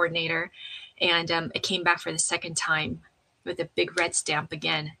level coordinator. And it came back for the second time with a big red stamp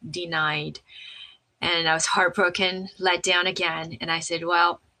again, denied. And I was heartbroken, let down again. And I said,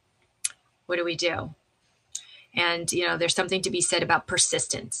 well, what do we do? And, you know, there's something to be said about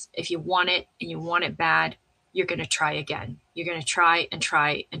persistence. If you want it and you want it bad, you're going to try again. You're going to try and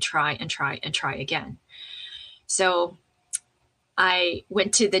try and try and try and try again. So I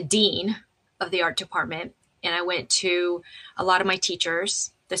went to the dean of the art department and I went to a lot of my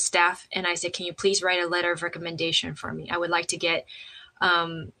teachers, the staff, and I said, can you please write a letter of recommendation for me? I would like to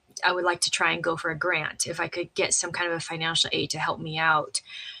try and go for a grant if I could get some kind of a financial aid to help me out.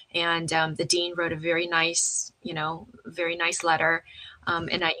 And the dean wrote a very nice letter.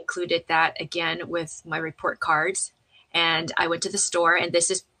 And I included that again with my report cards. And I went to the store, and this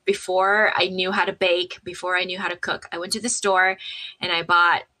is before I knew how to bake, before I knew how to cook. I went to the store and I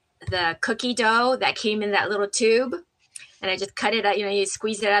bought the cookie dough that came in that little tube. And I just cut it out, you know, you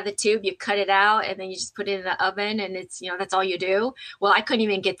squeeze it out of the tube, you cut it out, and then you just put it in the oven, and it's, you know, that's all you do. Well, I couldn't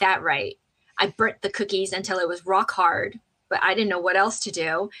even get that right. I burnt the cookies until it was rock hard, but I didn't know what else to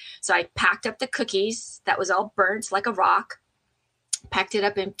do. So I packed up the cookies that was all burnt like a rock, packed it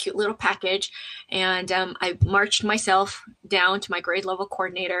up in a cute little package, and I marched myself down to my grade level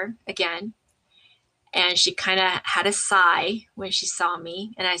coordinator again. And she kind of had a sigh when she saw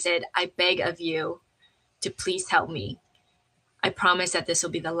me. And I said, I beg of you to please help me. I promise that this will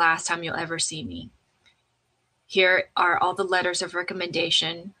be the last time you'll ever see me. Here are all the letters of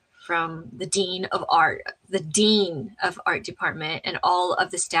recommendation from the dean of art department, and all of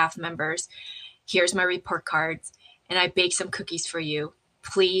the staff members. Here's my report cards, and I baked some cookies for you.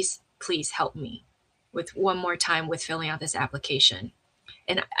 Please, please help me with one more time with filling out this application.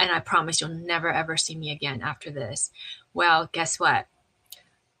 And I promise you'll never, ever see me again after this. Well, guess what?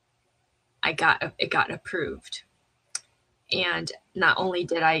 it got approved. And not only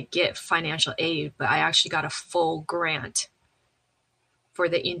did I get financial aid, but I actually got a full grant for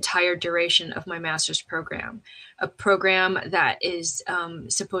the entire duration of my master's program, a program that is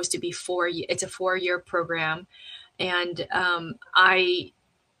supposed to be it's a 4-year program. And I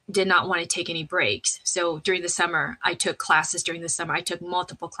did not want to take any breaks. So during the summer, I took classes during the summer. I took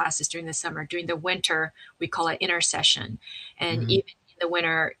multiple classes during the summer. During the winter, we call it intersession. And even in the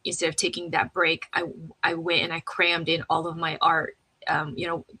winter, instead of taking that break, I went and I crammed in all of my art,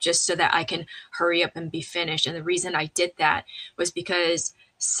 just so that I can hurry up and be finished. And the reason I did that was because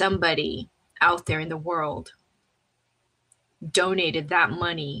somebody out there in the world donated that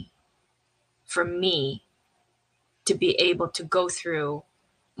money for me to be able to go through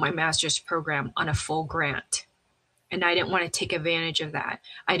my master's program on a full grant. And I didn't want to take advantage of that.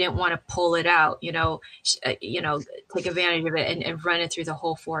 I didn't want to pull it out, take advantage of it and run it through the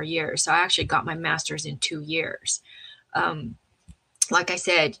whole 4 years. So I actually got my master's in 2 years. Like I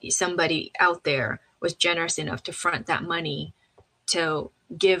said, somebody out there was generous enough to front that money to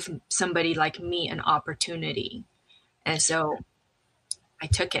give somebody like me an opportunity. And so I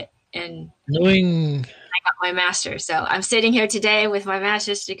took it and I got my master's. So I'm sitting here today with my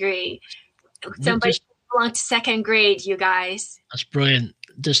master's degree. Somebody belonged to second grade, you guys. That's brilliant.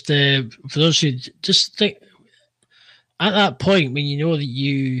 Just for those who just think at that point when you know that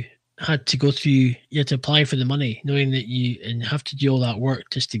you had to go through, you had to apply for the money, knowing that and have to do all that work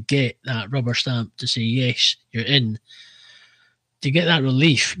just to get that rubber stamp to say, yes, you're in. To get that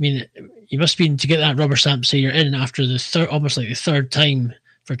relief, I mean, you must have been to get that rubber stamp to say you're in after almost like the third time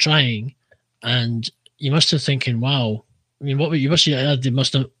for trying. And you must have thinking, wow. I mean, you must have had the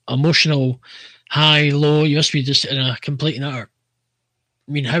most emotional high, low. You must be just in a complete and utter.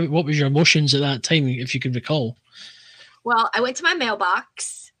 I mean, what was your emotions at that time, if you could recall? Well, I went to my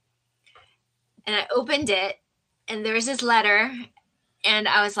mailbox and I opened it and there was this letter and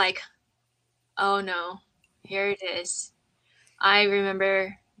I was like, oh no, here it is. I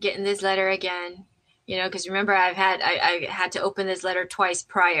remember getting this letter again, because remember I had to open this letter twice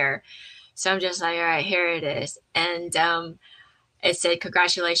prior. So I'm just like, all right, here it is. And it said,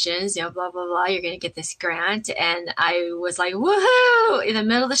 congratulations, blah, blah, blah. You're going to get this grant. And I was like, woohoo, in the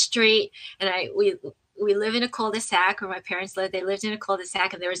middle of the street. And we live in a cul-de-sac where my parents lived. They lived in a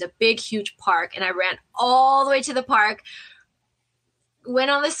cul-de-sac and there was a big, huge park. And I ran all the way to the park,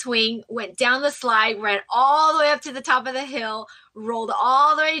 went on the swing, went down the slide, ran all the way up to the top of the hill, rolled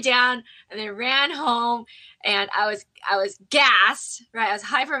all the way down, and then ran home. And I was gassed, right? I was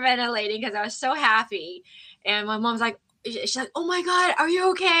hyperventilating because I was so happy. And my mom's like, she's like, oh my God, are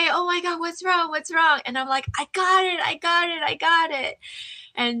you okay? Oh my God, what's wrong? What's wrong? And I'm like, I got it.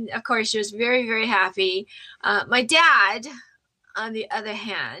 And of course, she was very, very happy. My dad, on the other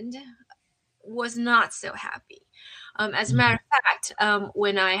hand, was not so happy. As a matter of fact,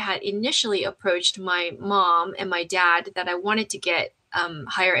 when I had initially approached my mom and my dad that I wanted to get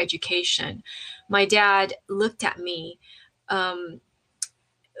higher education, my dad looked at me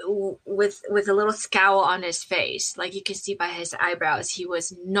with a little scowl on his face. Like you can see by his eyebrows, he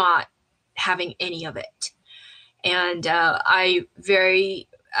was not having any of it. And I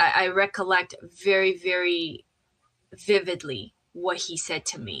recollect very, very vividly what he said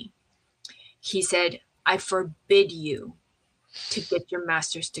to me. He said, I forbid you to get your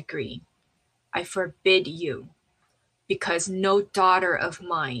master's degree. I forbid you, because no daughter of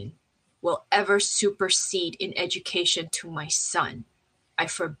mine will ever supersede in education to my son. I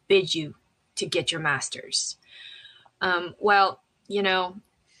forbid you to get your master's. Well,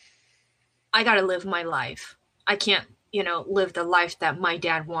 I got to live my life. I can't, live the life that my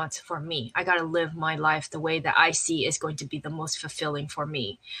dad wants for me. I got to live my life the way that I see is going to be the most fulfilling for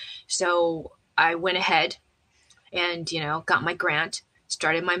me. So I went ahead and, got my grant,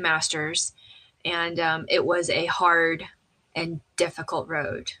 started my master's, and it was a hard and difficult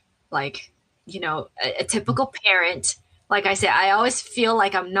road. Like, a typical parent, like I said, I always feel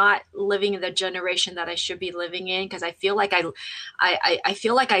like I'm not living in the generation that I should be living in, because I feel like I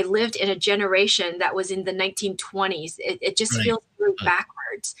feel like I lived in a generation that was in the 1920s. It just right. feels really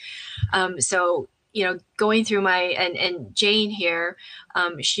backwards. So going through and Jane here,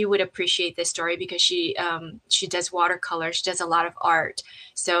 she would appreciate this story because she does watercolor. She does a lot of art.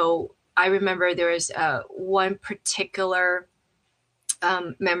 So I remember there was one particular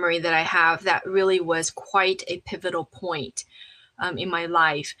memory that I have that really was quite a pivotal point in my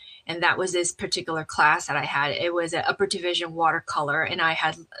life. And that was this particular class that I had. It was an upper division watercolor. And I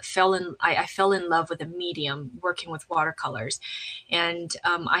fell in love with a medium working with watercolors. And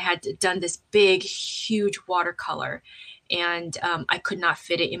I had done this big, huge watercolor. and I could not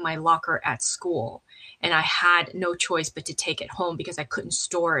fit it in my locker at school. And I had no choice but to take it home because I couldn't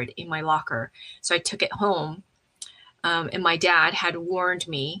store it in my locker. So I took it home. And my dad had warned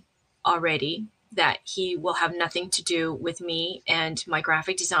me already that he will have nothing to do with me and my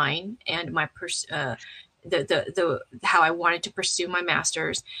graphic design and my how I wanted to pursue my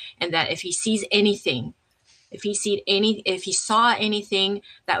master's, and that if he sees anything, if he saw anything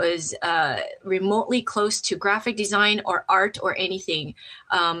that was remotely close to graphic design or art or anything,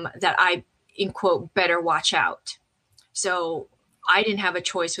 that I, in quote, better watch out. So I didn't have a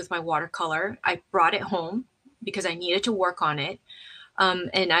choice with my watercolor. I brought it home because I needed to work on it.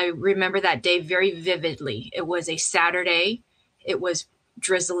 And I remember that day very vividly. It was a Saturday. It was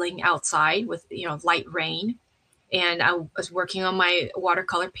drizzling outside with, light rain. And I was working on my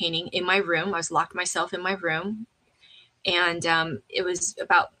watercolor painting in my room. I was locked myself in my room. And it was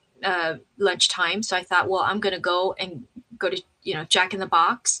about lunchtime. So I thought, well, I'm going to go to, Jack in the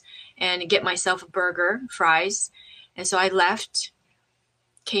Box and get myself a burger, fries. And so I left,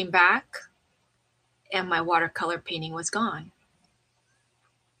 came back, and my watercolor painting was gone.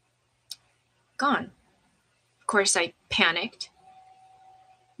 Gone. Of course, I panicked.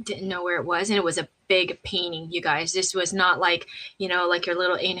 Didn't know where it was. And it was a big painting, you guys. This was not like, like your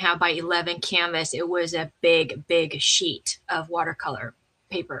little 8.5 by 11 canvas. It was a big, big sheet of watercolor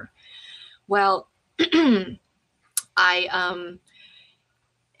paper. Well, I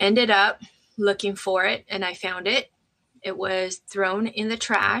ended up looking for it, and I found it. It was thrown in the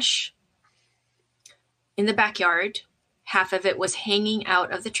trash in the backyard. Half of it was hanging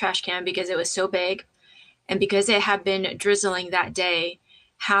out of the trash can because it was so big. And because it had been drizzling that day,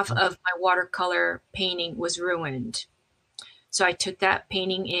 half of my watercolor painting was ruined. So I took that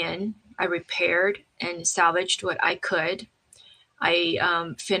painting in, I repaired and salvaged what I could.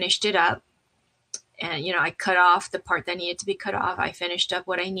 I finished it up, and, I cut off the part that needed to be cut off. I finished up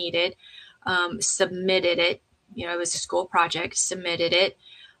what I needed, submitted it. It was a school project, submitted it.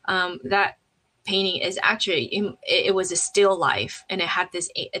 That painting is actually, it was a still life, and it had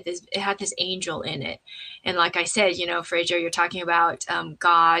this angel in it. And like I said, Fraser, you're talking about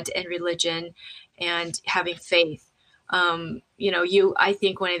God and religion and having faith. I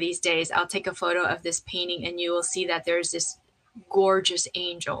think one of these days I'll take a photo of this painting, and you will see that there's this gorgeous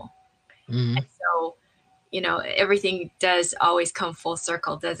angel. Mm-hmm. And so, everything does always come full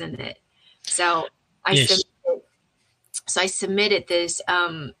circle, doesn't it? So yes. I submitted this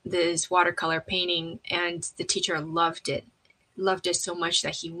watercolor painting, and the teacher loved it so much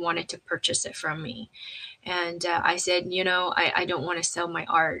that he wanted to purchase it from me. And I said, I don't want to sell my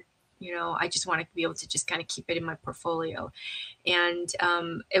art. I just want to be able to just kind of keep it in my portfolio. And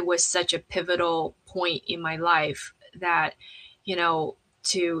it was such a pivotal point in my life that,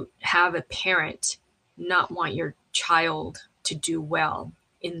 to have a parent not want your child to do well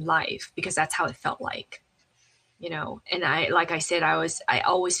in life, because that's how it felt like. And like I said, I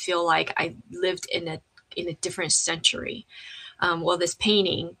always feel like I lived in a different century. Well, this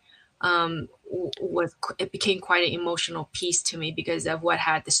painting, it became quite an emotional piece to me because of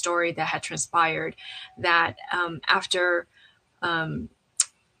the story that had transpired, that, after,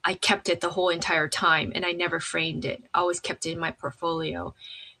 I kept it the whole entire time, and I never framed it. I always kept it in my portfolio.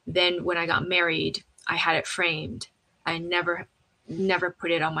 Then when I got married, I had it framed. I never put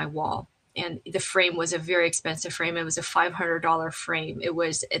it on my wall. And the frame was a very expensive frame. It was a $500 frame.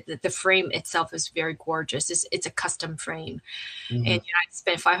 The frame itself is very gorgeous. It's a custom frame. Mm-hmm. And I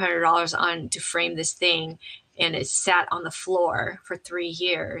spent $500 to frame this thing, and it sat on the floor for 3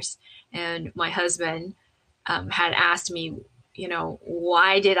 years. And my husband had asked me,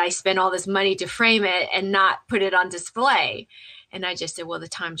 why did I spend all this money to frame it and not put it on display? And I just said, well, the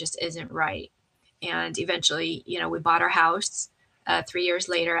time just isn't right. And eventually, we bought our house 3 years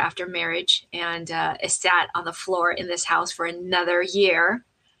later after marriage, and it sat on the floor in this house for another year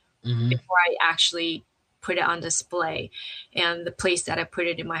mm-hmm. before I actually put it on display. And the place that I put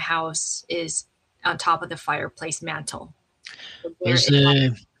it in my house is on top of the fireplace mantle.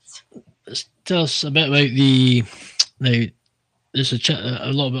 Tell us a bit about there's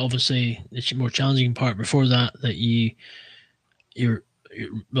a little bit, obviously, the more challenging part before that you're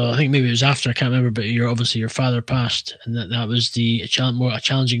well, I think maybe it was after, I can't remember, but your father passed, and that was a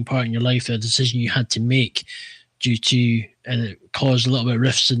challenging part in your life, a decision you had to make and it caused a little bit of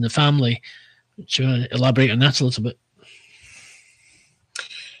rifts in the family. Do you want to elaborate on that a little bit?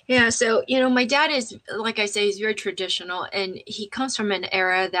 Yeah, so, my dad is, like I say, he's very traditional, and he comes from an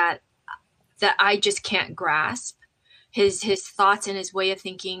era that I just can't grasp. His thoughts and his way of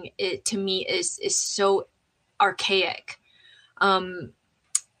thinking, to me, is so archaic.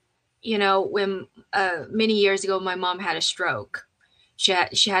 when many years ago, my mom had a stroke.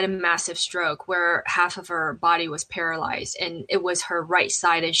 She had a massive stroke where half of her body was paralyzed, and it was her right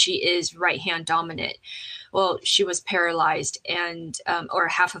side, and she is right hand dominant. Well, she was paralyzed, and or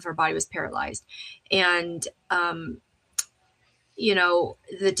half of her body was paralyzed, and the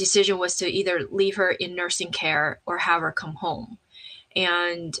decision was to either leave her in nursing care or have her come home.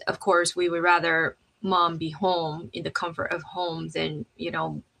 And of course, we would rather mom be home in the comfort of home than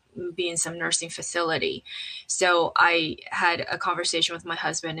be in some nursing facility. So I had a conversation with my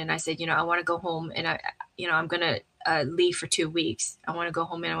husband, and I said, I want to go home, and I'm going to leave for 2 weeks. I want to go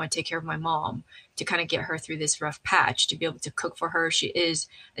home and I want to take care of my mom to kind of get her through this rough patch, to be able to cook for her. She is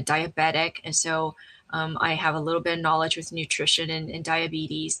a diabetic. And so I have a little bit of knowledge with nutrition and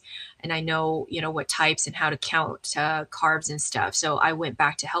diabetes, and I know, what types and how to count carbs and stuff. So I went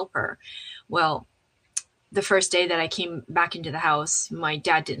back to help her. Well, the first day that I came back into the house, my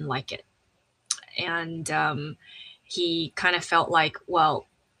dad didn't like it. And he kind of felt like, well,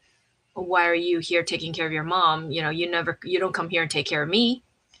 why are you here taking care of your mom? You don't come here and take care of me.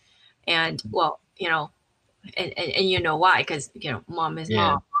 And well, and you know why? Because, mom is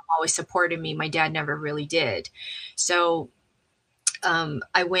mom. Mom always supported me. My dad never really did. So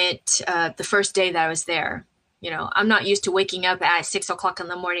I went the first day that I was there. I'm not used to waking up at 6 o'clock in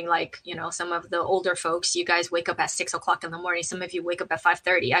the morning. Like, some of the older folks, you guys wake up at 6 o'clock in the morning. Some of you wake up at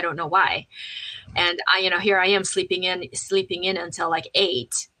 5:30. I don't know why. And here I am sleeping in until like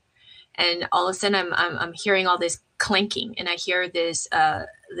 8. And all of a sudden I'm hearing all this clanking, and I hear this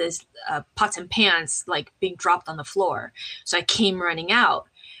pots and pans like being dropped on the floor. So I came running out,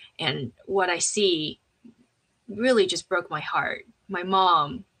 and what I see really just broke my heart. My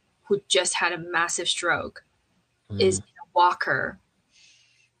mom, who just had a massive stroke, is in a walker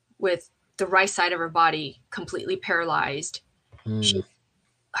with the right side of her body completely paralyzed.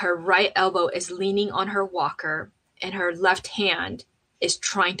 Her right elbow is leaning on her walker, and her left hand is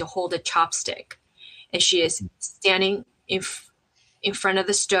trying to hold a chopstick. And she is standing in front of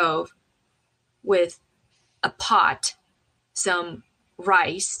the stove with a pot, some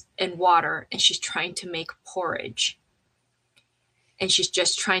rice and water, and she's trying to make porridge. And she's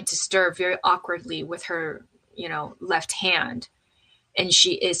just trying to stir very awkwardly with her left hand, and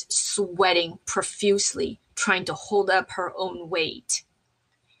she is sweating profusely, trying to hold up her own weight.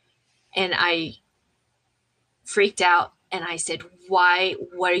 And I freaked out, and I said, what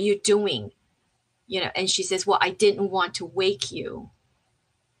are you doing? And she says, well, I didn't want to wake you,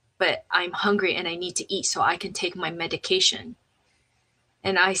 but I'm hungry and I need to eat so I can take my medication.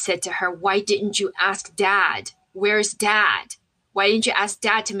 And I said to her, why didn't you ask Dad? Where's Dad? Why didn't you ask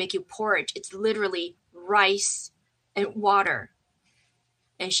Dad to make you porridge? It's literally rice and water.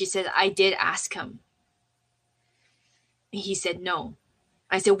 And she said, I did ask him. And he said, no.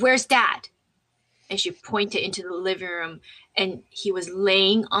 I said, where's Dad? And she pointed into the living room, and he was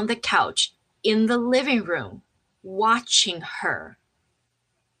laying on the couch in the living room watching her.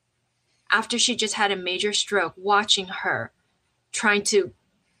 After she just had a major stroke, watching her, trying to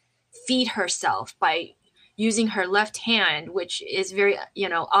feed herself by using her left hand, which is very,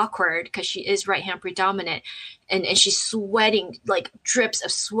 awkward because she is right hand predominant. And she's sweating, like drips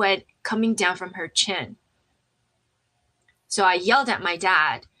of sweat coming down from her chin. So I yelled at my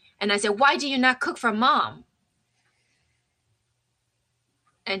dad, and I said, why do you not cook for Mom?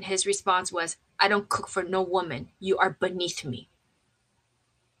 And his response was, I don't cook for no woman. You are beneath me.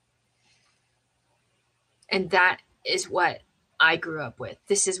 And that is what I grew up with.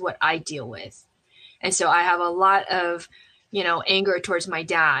 This is what I deal with. And so I have a lot of, anger towards my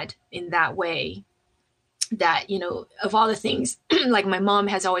dad in that way, that, of all the things, like my mom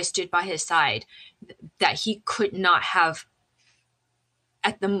has always stood by his side, that he could not have,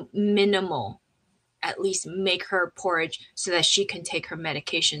 at the minimal, at least make her porridge so that she can take her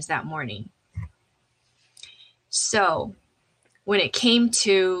medications that morning. So when it came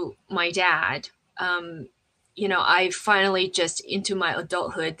to my dad, I finally just into my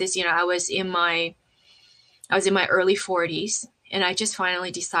adulthood, I was in my early 40s, and I just finally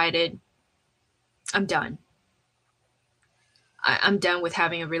decided I'm done. I'm done with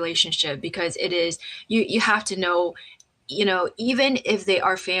having a relationship, because it is, you have to know, even if they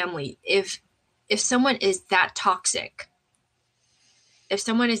are family, if someone is that toxic,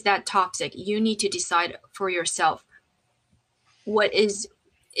 you need to decide for yourself, is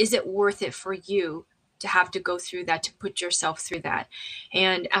it worth it for you to have to go through that, to put yourself through that?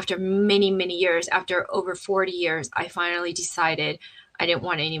 And after many, many years, after over 40 years, I finally decided I didn't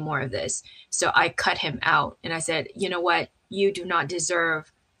want any more of this. So I cut him out, and I said, you know what? You do not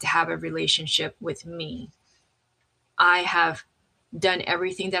deserve to have a relationship with me. I have done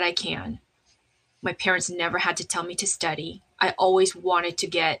everything that I can. My parents never had to tell me to study. I always wanted to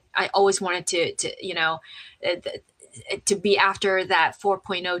to be after that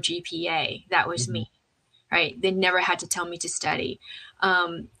 4.0 GPA. That was me, right? They never had to tell me to study.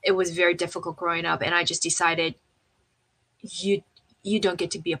 It was very difficult growing up. And I just decided, you don't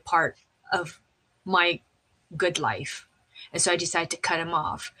get to be a part of my good life. And so I decided to cut him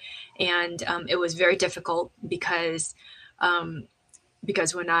off. And it was very difficult because when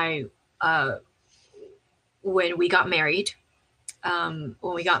we got married,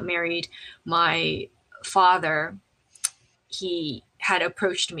 my father, he had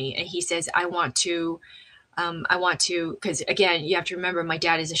approached me and he says, I want to, because again, you have to remember, my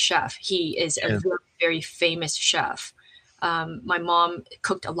dad is a chef. He is a very, very famous chef. My mom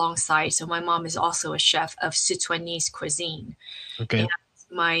cooked alongside. So my mom is also a chef of Sichuanese cuisine. Okay. And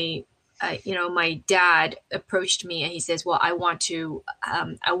my dad approached me and he says, well, I want to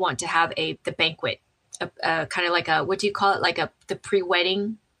have the banquet, kind of like what do you call it? Like the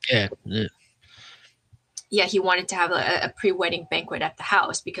pre-wedding. Yeah. Yeah. He wanted to have a pre-wedding banquet at the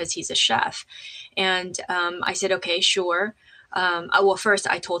house because he's a chef. And, I said, okay, sure. Well, first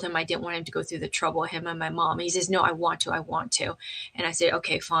I told him I didn't want him to go through the trouble, him and my mom. And he says, no, I want to. And I said,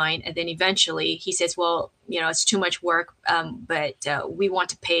 okay, fine. And then eventually he says, well, it's too much work. But we want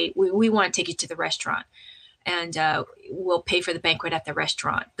to pay, we want to take you to the restaurant and we'll pay for the banquet at the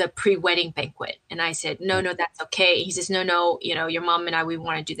restaurant, the pre-wedding banquet. And I said, no, that's okay. He says, no, your mom and I, we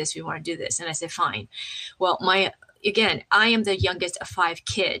want to do this. And I said, fine. Well, again, I am the youngest of 5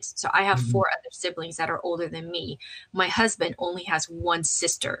 kids. So I have 4 other siblings that are older than me. My husband only has one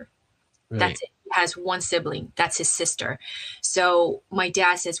sister. Right. That's it. He has one sibling. That's his sister. So my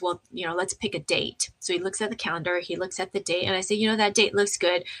dad says, well, let's pick a date. So he looks at the calendar. He looks at the date. And I say, that date looks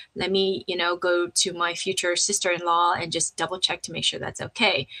good. Let me, go to my future sister-in-law and just double check to make sure that's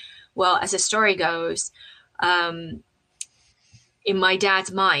okay. Well, as the story goes, in my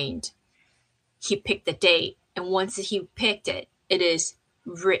dad's mind, he picked the date. And once he picked it, it is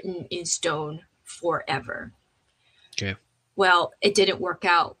written in stone forever. Okay. Well, it didn't work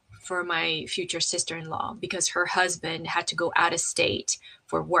out for my future sister-in-law because her husband had to go out of state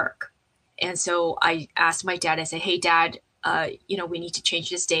for work. And so I asked my dad, I said, hey, Dad, we need to change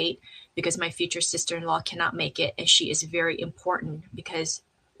this date because my future sister-in-law cannot make it. And she is very important because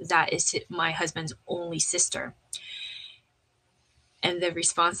that is my husband's only sister. And the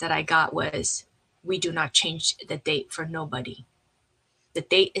response that I got was, we do not change the date for nobody. The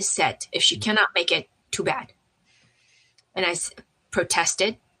date is set. If she cannot make it, too bad. And I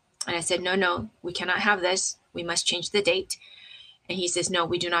protested. And I said, no, we cannot have this. We must change the date. And he says, no,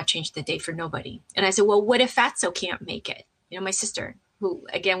 we do not change the date for nobody. And I said, well, what if Fatso can't make it? My sister, who,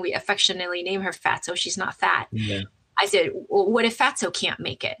 again, we affectionately name her Fatso. She's not fat. Yeah. I said, well, what if Fatso can't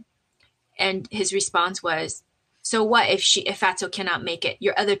make it? And his response was, so what if Fatso cannot make it?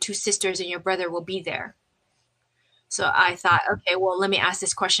 Your other 2 sisters and your brother will be there. So I thought, okay, well, let me ask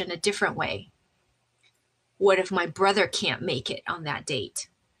this question a different way. What if my brother can't make it on that date?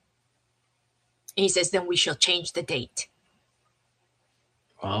 And he says, then we shall change the date.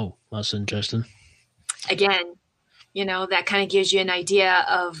 Wow, that's interesting. Again, that kind of gives you an idea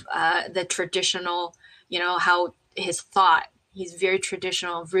of the traditional, how his thought, he's very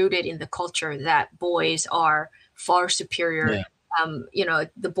traditional, rooted in the culture that boys are far superior. Yeah.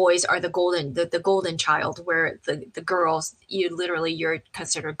 The boys are the golden child, where the girls, you're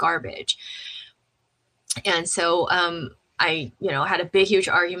considered garbage. And so I had a big, huge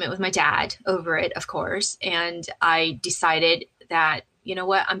argument with my dad over it, of course. And I decided that,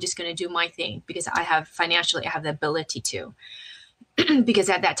 what, I'm just going to do my thing because I have the ability to. Because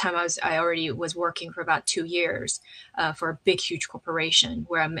at that time I already was working for about 2 years for a big, huge corporation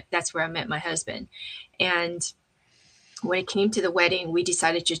that's where I met my husband. And when it came to the wedding, we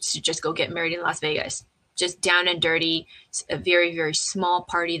decided to just go get married in Las Vegas, just down and dirty, a very, very small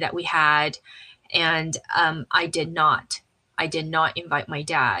party that we had. And I did not invite my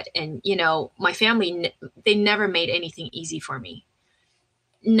dad. And, my family, they never made anything easy for me.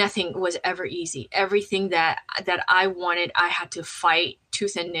 Nothing was ever easy. Everything that I wanted, I had to fight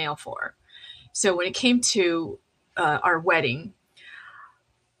tooth and nail for. So when it came to our wedding,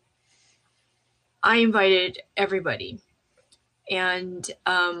 I invited everybody. And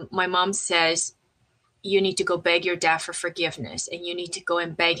my mom says, you need to go beg your dad for forgiveness and you need to go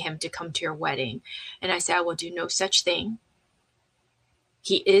and beg him to come to your wedding. And I said, I will do no such thing.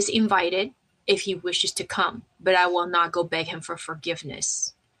 He is invited if he wishes to come, but I will not go beg him for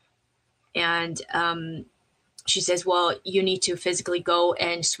forgiveness. And she says, well, you need to physically go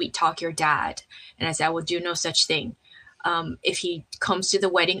and sweet talk your dad. And I said, I will do no such thing. If he comes to the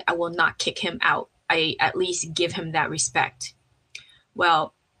wedding, I will not kick him out. I at least give him that respect.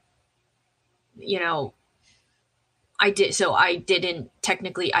 Well, I did. So I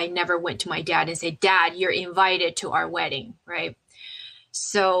never went to my dad and said, Dad, you're invited to our wedding. Right.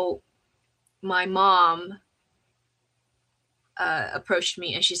 So my mom approached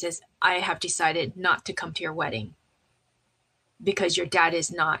me and she says, I have decided not to come to your wedding because your dad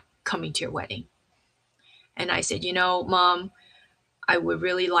is not coming to your wedding. And I said, Mom, I would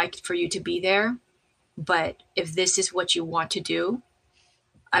really like for you to be there. But if this is what you want to do,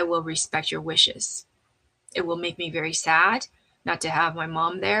 I will respect your wishes. It will make me very sad not to have my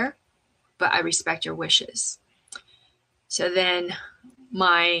mom there, but I respect your wishes. So then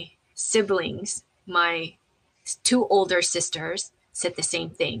my siblings, my 2 older sisters, said the same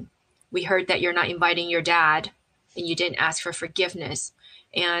thing. We heard that you're not inviting your dad and you didn't ask for forgiveness.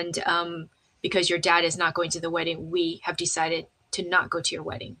 And because your dad is not going to the wedding, we have decided to not go to your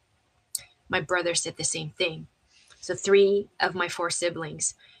wedding. My brother said the same thing. So 3 of my 4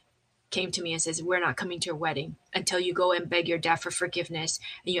 siblings came to me and says, we're not coming to your wedding until you go and beg your dad for forgiveness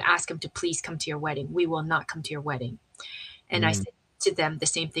and you ask him to please come to your wedding. We will not come to your wedding. And I said to them the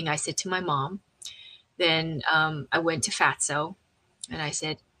same thing I said to my mom. Then I went to Fatso and I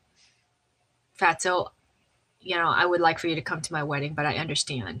said, Fatso, I would like for you to come to my wedding, but I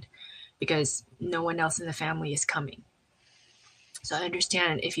understand because no one else in the family is coming. So I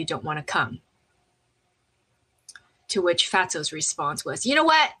understand if you don't want to come. To which Fatso's response was, you know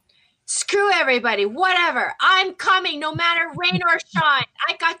what? Screw everybody, whatever. I'm coming no matter rain or shine.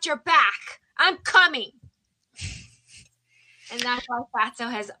 I got your back. I'm coming. And that's why Fatso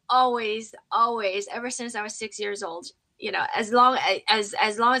has always, ever since I was 6 years old, as long as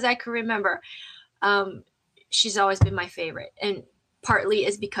I can remember, she's always been my favorite. And partly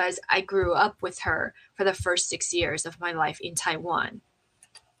is because I grew up with her for the first 6 years of my life in Taiwan.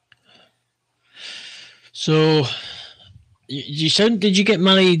 So did you get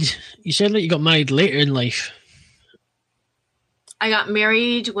married? You said that you got married later in life. I got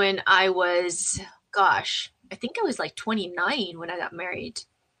married when I was, I think I was like 29 when I got married.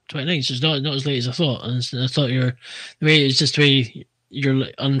 29, so it's not as late as I thought. And I thought the way you're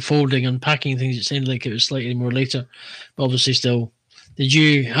unfolding, unpacking things, it sounded like it was slightly more later. But obviously still, did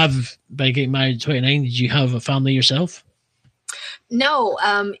you have, by getting married at 29, did you have a family yourself? No,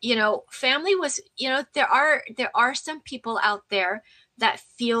 family was, there are some people out there that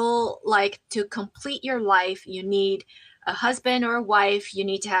feel like to complete your life, you need a husband or a wife, you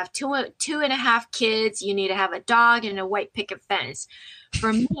need to have 2.5 kids, you need to have a dog and a white picket fence.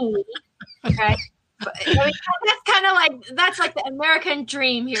 For me, okay, that's kind of like, that's like the American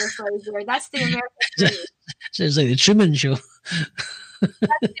dream here, Fraser. That's the American dream. Sounds like the Truman Show. That's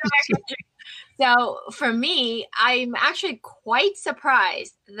the American dream. So for me, I'm actually quite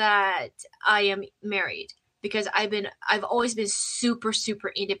surprised that I am married because I've always been super,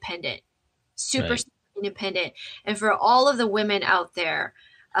 super independent, super independent. And for all of the women out there,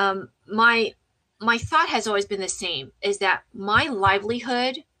 my thought has always been the same, is that my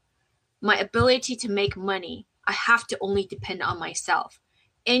livelihood, my ability to make money, I have to only depend on myself.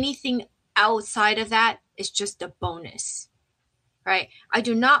 Anything outside of that is just a bonus. Right? I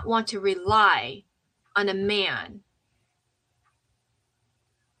do not want to rely on a man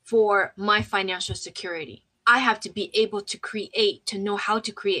for my financial security. I have to be able to know how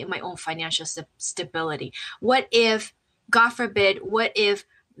to create my own financial stability. What if, God forbid,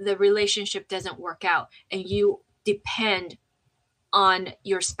 the relationship doesn't work out and you depend on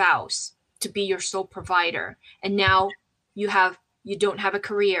your spouse to be your sole provider, and now you don't have a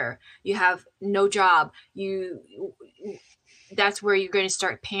career, you have no job, that's where you're going to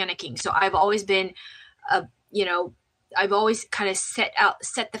start panicking. So I've always been, I've always kind of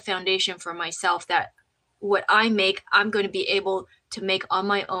set the foundation for myself that what I make, I'm going to be able to make on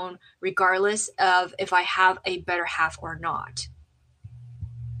my own, regardless of if I have a better half or not.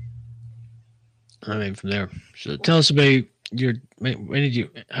 I mean, from there. So tell us about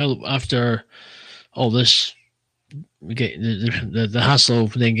after all this, we get the hassle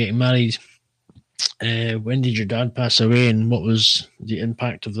of then getting married. When did your dad pass away, and what was the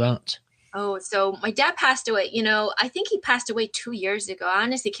impact of that? Oh, so my dad passed away. I think he passed away 2 years ago. I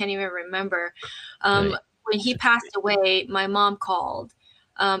honestly can't even remember. Right. When he passed away, my mom called.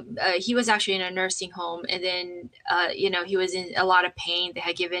 He was actually in a nursing home, and then, he was in a lot of pain. They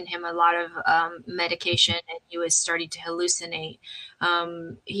had given him a lot of medication, and he was starting to hallucinate.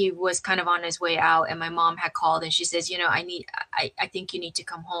 He was kind of on his way out, and my mom had called, and she says, I think you need to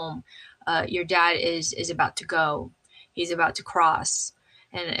come home. Your dad is about to go. He's about to cross.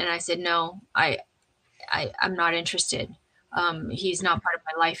 And I said, no, I I'm not interested. He's not part of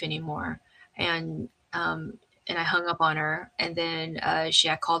my life anymore. And I hung up on her. And then she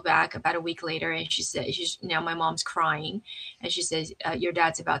had called back about a week later, and she said, now my mom's crying, and she says, your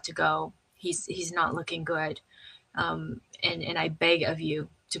dad's about to go. He's not looking good. And I beg of you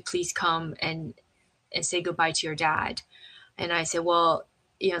to please come and say goodbye to your dad. And I said, well,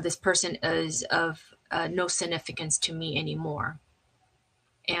 this person is of no significance to me anymore.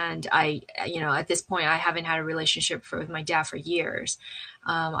 And at this point, I haven't had a relationship with my dad for years.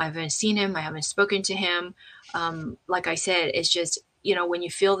 I haven't seen him. I haven't spoken to him. Like I said, it's just, when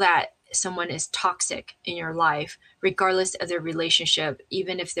you feel that someone is toxic in your life, regardless of their relationship,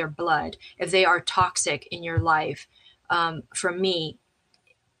 even if they're blood, if they are toxic in your life, for me,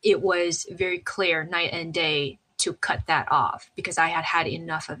 it was very clear night and day to cut that off, because I had had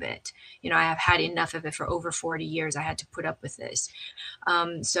enough of it. I have had enough of it for over 40 years. I had to put up with this.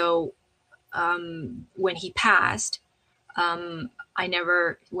 So when he passed, I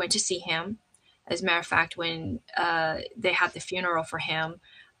never went to see him. As a matter of fact, when they had the funeral for him,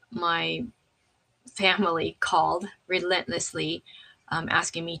 my family called relentlessly,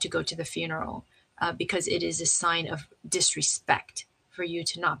 asking me to go to the funeral, because it is a sign of disrespect for you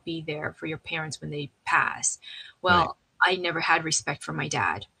to not be there for your parents when they pass. Well, right. I never had respect for my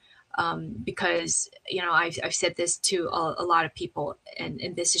dad, because, I've said this to a lot of people,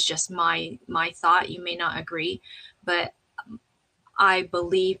 and this is just my thought. You may not agree, but I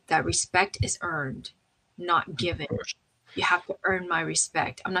believe that respect is earned, not given. You have to earn my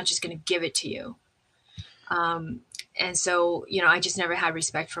respect. I'm not just going to give it to you. And so, I just never had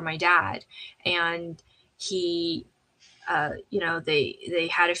respect for my dad. And he, they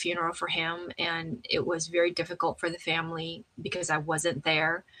had a funeral for him, and it was very difficult for the family because I wasn't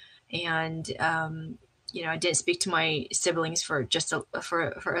there. And, I didn't speak to my siblings for just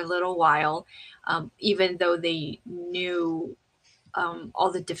for a little while, even though they knew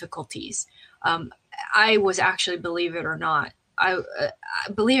all the difficulties. I was actually, believe it or not, I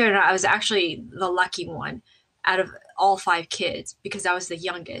was actually the lucky one out of all 5 kids, because I was the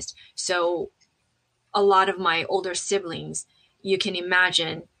youngest. So a lot of my older siblings, you can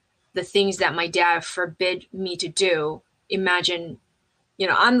imagine the things that my dad forbid me to do. Imagine,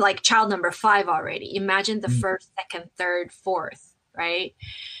 I'm like child number 5 already. Imagine the first, second, third, fourth, right?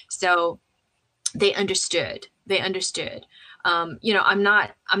 So they understood. I'm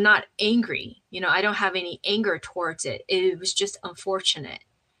not angry. I don't have any anger towards it. It was just unfortunate.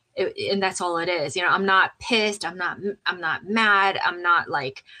 And that's all it is. I'm not pissed. I'm not mad. I'm not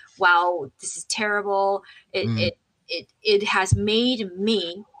like, wow, this is terrible. It has made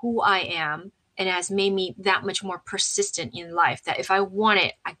me who I am, and it has made me that much more persistent in life, that if I want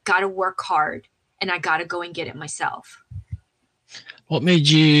it, I got to work hard, and I got to go and get it myself. What made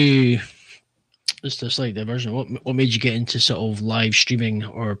you, just a slight diversion, what made you get into sort of live streaming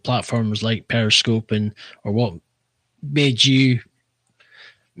or platforms like Periscope, or what made you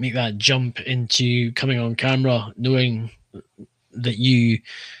make that jump into coming on camera, knowing that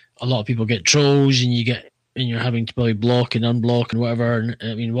a lot of people get trolls, and you're having to probably block and unblock and whatever. And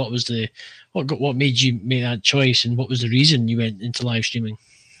I mean, what made you make that choice, and what was the reason you went into live streaming?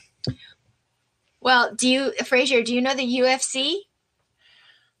 Well, Fraser, do you know the UFC?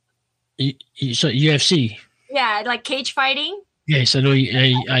 So UFC? Yeah, like cage fighting. Yes, I know.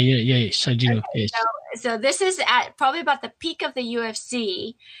 Yes, I do know. Yes. So this is at probably about the peak of the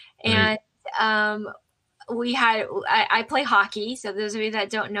UFC, and I play hockey. So those of you that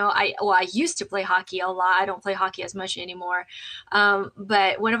don't know, I used to play hockey a lot. I don't play hockey as much anymore.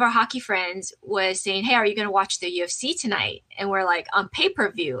 But one of our hockey friends was saying, "Hey, are you going to watch the UFC tonight?" And we're like, on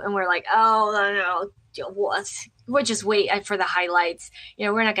pay-per-view, and we're like, "Oh no, we'll just wait for the highlights.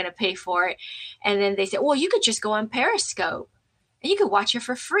 We're not going to pay for it." And then they said, "Well, you could just go on Periscope, and you could watch it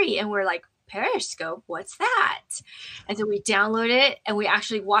for free." And we're like, Periscope, what's that? And so we downloaded it, and we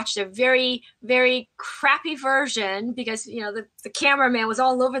actually watched a very, very crappy version, because the cameraman was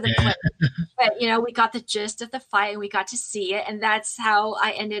all over the place. But we got the gist of the fight, and we got to see it, and that's how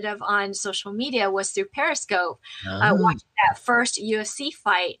I ended up on social media, was through Periscope. I watched that first UFC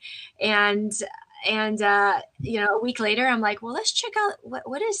fight, and a week later, I'm like, well, let's check out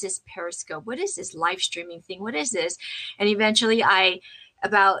what is this Periscope? What is this live streaming thing? What is this? And eventually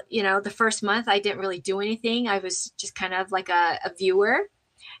about the first month, I didn't really do anything. I was just kind of like a viewer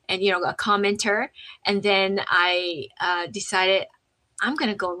and, a commenter. And then I decided I'm going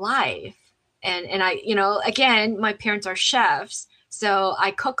to go live. And I, again, my parents are chefs, so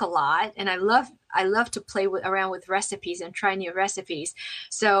I cook a lot, and I love to play around with recipes and try new recipes.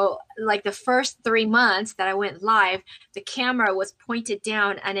 So like the first 3 months that I went live, the camera was pointed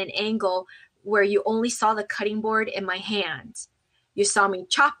down at an angle where you only saw the cutting board in my hand. You saw me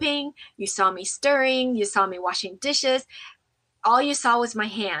chopping, you saw me stirring, you saw me washing dishes. All you saw was my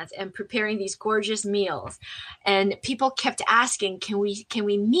hands and preparing these gorgeous meals. And people kept asking, can we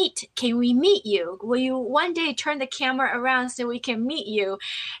meet you? Will you one day turn the camera around so we can meet you?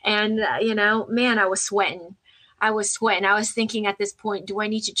 And, man, I was sweating. I was thinking at this point, do I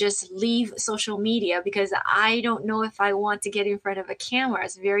need to just leave social media? Because I don't know if I want to get in front of a camera. I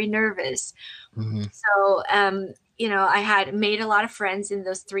was very nervous. Mm-hmm. So, I had made a lot of friends in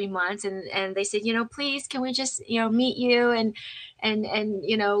those 3 months, and they said, please, can we just, meet you and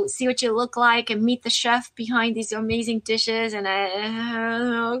see what you look like and meet the chef behind these amazing dishes. And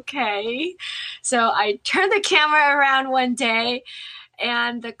okay. So I turned the camera around one day,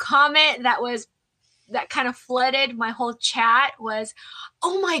 and the comment that kind of flooded my whole chat was,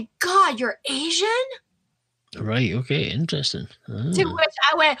 "Oh my God, you're Asian?" Right. Okay. Interesting. Ah. To which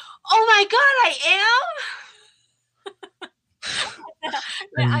I went, "Oh my God, I am."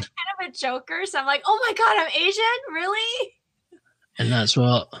 I'm kind of a joker, so I'm like, "Oh my God, I'm Asian? Really?" And that's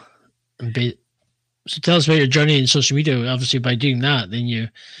what. So tell us about your journey in social media. Obviously, by doing that, then you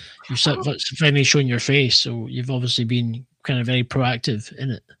finally shown your face. So you've obviously been kind of very proactive in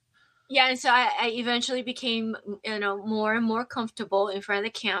it. Yeah, and so I eventually became, more and more comfortable in front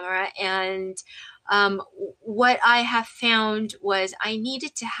of the camera. And what I have found was I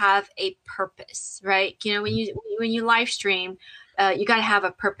needed to have a purpose, right? When you live stream, you got to have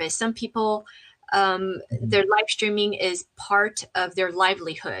a purpose. Some people, their live streaming is part of their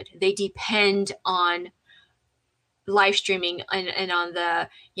livelihood. They depend on live streaming and on the,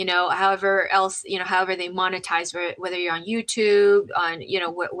 however they monetize, whether you're on YouTube, on,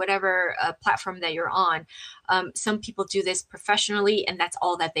 whatever platform that you're on. Some people do this professionally, and that's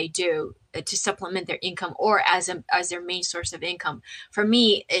all that they do to supplement their income or as their main source of income. For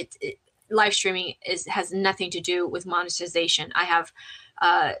me, live streaming has nothing to do with monetization. I have,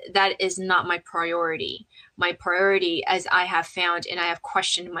 that is not my priority. My priority, as I have found, and I have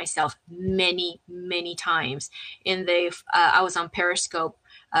questioned myself many, many times I was on Periscope.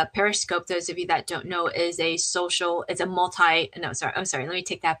 Periscope, those of you that don't know, let me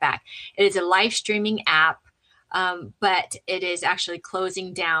take that back. It is a live streaming app, but it is actually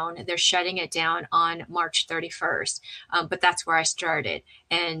closing down. They're shutting it down on March 31st. But that's where I started.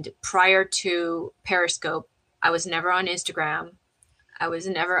 And prior to Periscope, I was never on Instagram. I was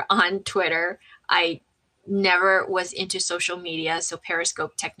never on Twitter. I never was into social media. So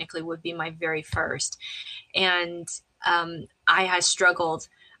Periscope technically would be my very first. And I had struggled.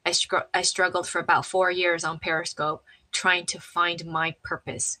 I struggled for about 4 years on Periscope trying to find my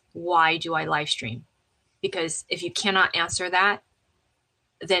purpose. Why do I live stream? Because if you cannot answer that,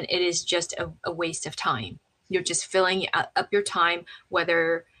 then it is just a waste of time. You're just filling up your time,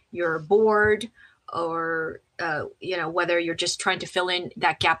 whether you're bored or whether you're just trying to fill in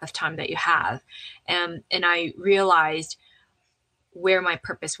that gap of time that you have. And I realized where my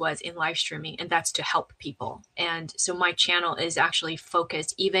purpose was in live streaming, and that's to help people. And so my channel is actually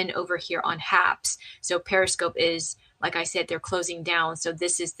focused even over here on Haps. So Periscope is, like I said, they're closing down. So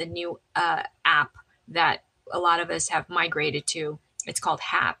this is the new app that a lot of us have migrated to. It's called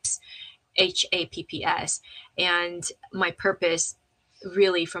Haps, HAPPS. And my purpose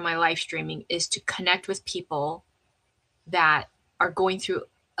really for my live streaming is to connect with people that are going through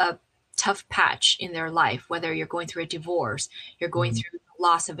a tough patch in their life, whether you're going through a divorce, you're going through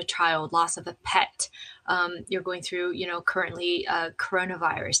loss of a child, loss of a pet, you're going through, currently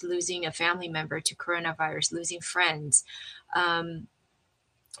coronavirus, losing a family member to coronavirus, losing friends,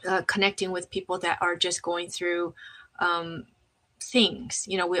 connecting with people that are just going through things.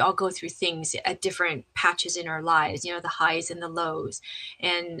 We all go through things at different patches in our lives, the highs and the lows.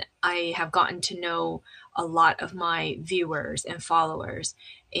 And I have gotten to know a lot of my viewers and followers,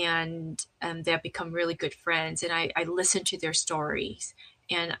 and they have become really good friends. And I listen to their stories,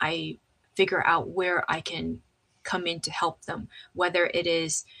 and I figure out where I can come in to help them, whether it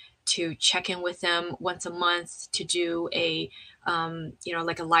is to check in with them once a month, to do a,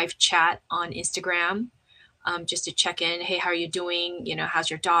 like a live chat on Instagram, just to check in. Hey, how are you doing? How's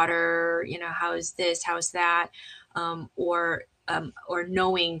your daughter? How's this? How's that? Or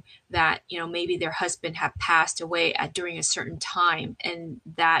knowing that, maybe their husband had passed away during a certain time, and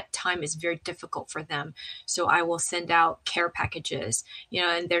that time is very difficult for them. So I will send out care packages,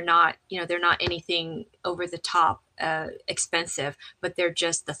 and they're not anything over the top expensive, but they're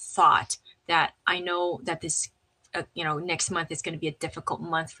just the thought that I know that this next month is going to be a difficult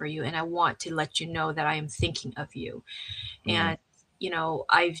month for you, and I want to let you know that I am thinking of you. And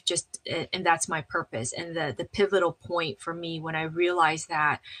I've just, and that's my purpose. And the pivotal point for me when I realized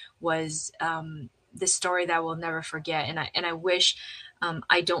that was the story that I will never forget. And I wish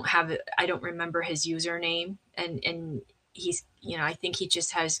I don't remember his username, and he's, I think he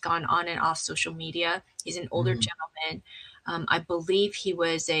just has gone on and off social media. He's an older gentleman. I believe he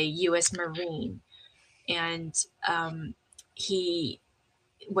was a U.S. Marine, and he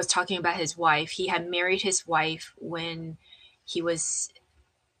was talking about his wife. He had married his wife when he was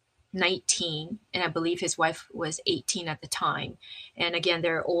 19, and I believe his wife was 18 at the time. And again,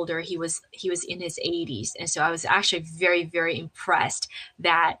 they're older. He was in his 80s, and so I was actually very, very impressed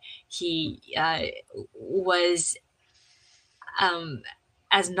that he was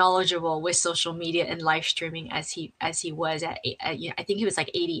as knowledgeable with social media and live streaming as he was at I think he was like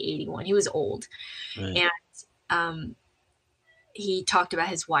 80, 81. He was old. Right. And he talked about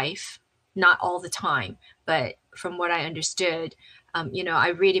his wife, not all the time, but from what I understood, I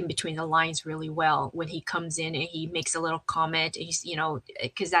read in between the lines really well when he comes in and he makes a little comment. And he's,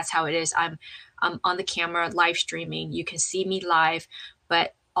 because that's how it is. I'm on the camera live streaming. You can see me live,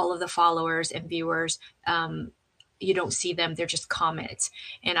 but all of the followers and viewers, you don't see them. They're just comments.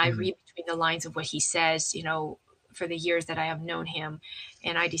 And I read between the lines of what he says, for the years that I have known him.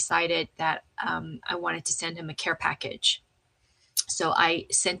 And I decided that I wanted to send him a care package. So I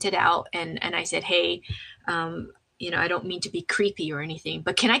sent it out and I said, hey, I don't mean to be creepy or anything,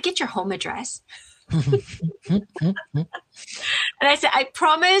 but can I get your home address? And I said, I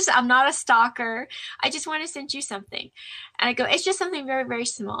promise I'm not a stalker. I just want to send you something. And I go, it's just something very, very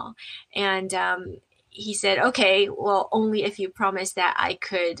small. And he said, okay, well, only if you promise that I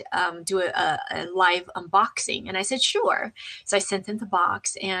could do a live unboxing. And I said, sure. So I sent him the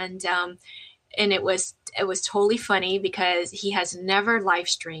box, and it was totally funny because he has never live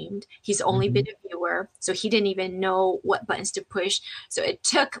streamed. He's only been a viewer, so he didn't even know what buttons to push. So it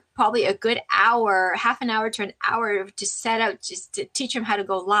took probably a good hour, half an hour to an hour to set up, just to teach him how to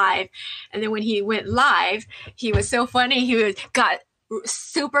go live. And then when he went live, he was so funny. He got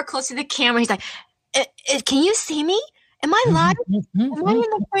super close to the camera. He's like, can you see me? Am I live? Am I in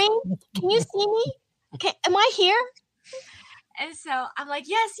the frame? Can you see me? Am I here? And so I'm like,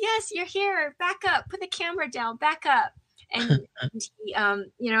 yes, you're here. Back up. Put the camera down. Back up. And he,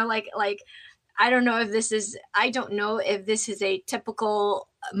 I don't know if this is a typical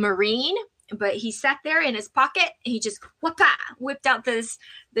Marine, but he sat there in his pocket. And he just whipped out this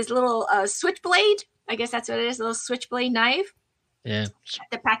little switchblade. I guess that's what it is, a little switchblade knife. Yeah.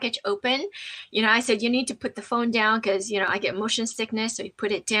 The package open. I said, you need to put the phone down because, I get motion sickness. So he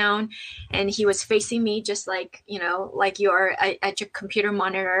put it down, and he was facing me just like, like you are at your computer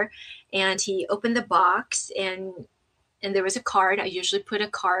monitor. And he opened the box, and there was a card. I usually put a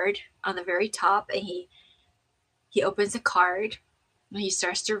card on the very top, and he opens the card. He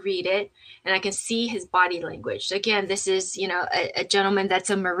starts to read it, and I can see his body language. Again, this is, a gentleman that's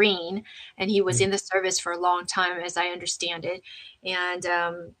a Marine, and he was in the service for a long time, as I understand it. And,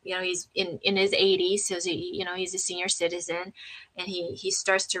 he's in his 80s, so he's a senior citizen, and he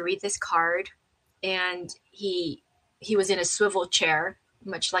starts to read this card, and he was in a swivel chair,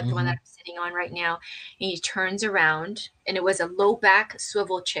 much like the one that I'm sitting on right now. And he turns around, and it was a low back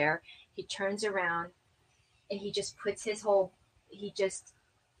swivel chair. He turns around, and he just puts he just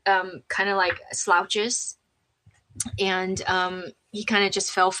kind of like slouches, and he kind of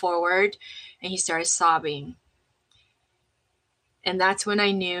just fell forward, and he started sobbing. And that's when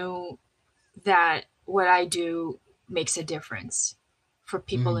I knew that what I do makes a difference for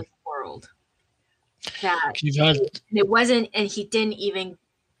people in the world. That it wasn't, and he didn't even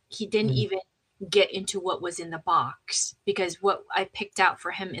get into what was in the box, because what I picked out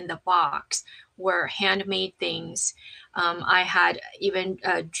for him in the box were handmade things. I had even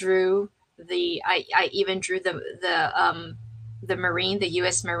drew the Marine, the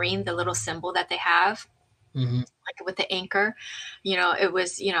U.S. Marine, the little symbol that they have, like with the anchor. It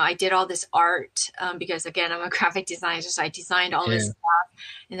was, I did all this art because, again, I'm a graphic designer, so I designed all this stuff,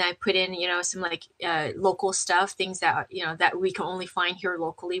 and I put in, some like local stuff, things that that we can only find here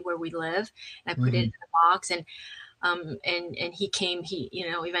locally where we live. And I put it in the box, and he came,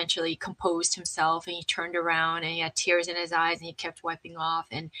 eventually composed himself, and he turned around, and he had tears in his eyes, and he kept wiping off,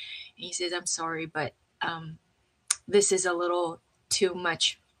 and he says, I'm sorry, but this is a little too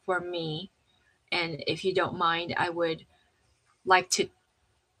much for me. And if you don't mind, I would like to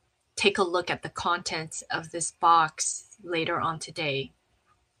take a look at the contents of this box later on today.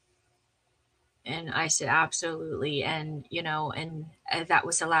 And I said, absolutely. And, that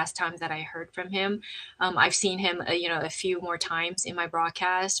was the last time that I heard from him. I've seen him, a few more times in my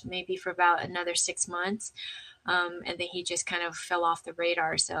broadcast, maybe for about another 6 months. And then he just kind of fell off the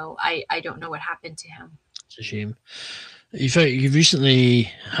radar. So I don't know what happened to him. It's a shame. You've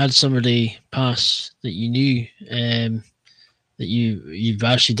recently had somebody pass that you knew, that you've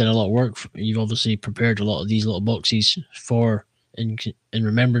actually done a lot of work for. You've obviously prepared a lot of these little boxes for in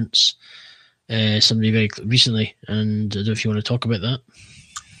remembrance. Somebody very recently, and I don't know if you want to talk about that.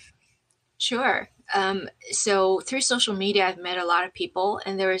 Sure. So through social media, I've met a lot of people,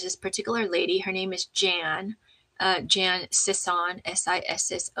 and there was this particular lady. Her name is Jan Sisson,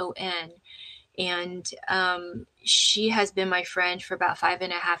 Sisson, and she has been my friend for about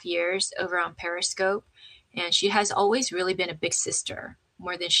 5.5 years over on Periscope, and she has always really been a big sister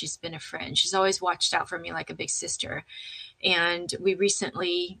more than she's been a friend. She's always watched out for me like a big sister, and we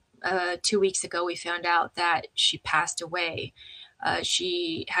recently. 2 weeks ago, we found out that she passed away.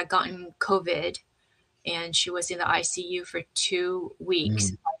 She had gotten COVID, and she was in the ICU for 2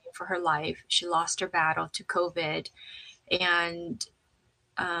 weeks fighting for her life. She lost her battle to COVID. And,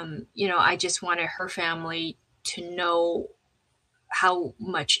 I just wanted her family to know how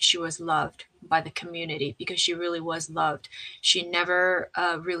much she was loved by the community, because she really was loved. She never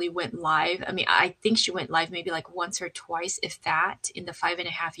really went live. I mean, I think she went live maybe like once or twice, if that, in the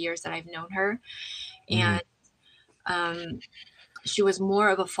 5.5 years that I've known her. And she was more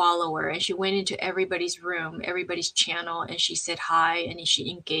of a follower, and she went into everybody's room, everybody's channel, and she said hi, and she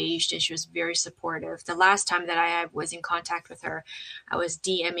engaged, and she was very supportive. The last time that I was in contact with her, I was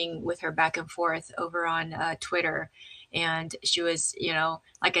DMing with her back and forth over on Twitter. And she was,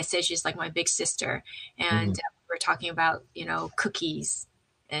 like I said, she's like my big sister. And we're talking about, cookies,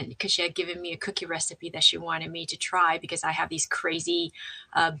 and because she had given me a cookie recipe that she wanted me to try, because I have these crazy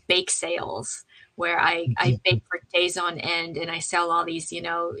bake sales where I bake for days on end, and I sell all these,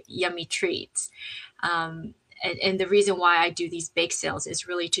 yummy treats. And the reason why I do these bake sales is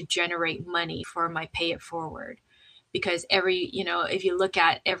really to generate money for my Pay It Forward. Because if you look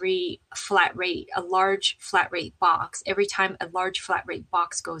at every a large flat rate box, every time a large flat rate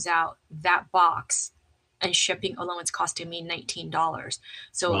box goes out, that box and shipping alone is costing me $19.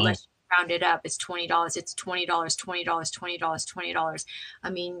 So let's round it up. It's $20. It's $20, $20, $20, $20. I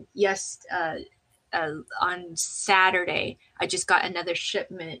mean, yes, on Saturday, I just got another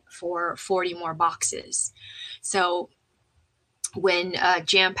shipment for 40 more boxes. So when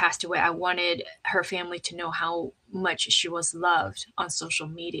Jan passed away, I wanted her family to know how much she was loved on social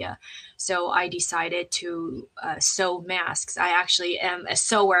media. So I decided to sew masks. I actually am a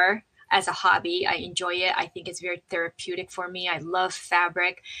sewer as a hobby. I enjoy it. I think it's very therapeutic for me. I love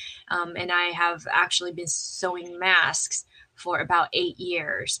fabric. And I have actually been sewing masks for about 8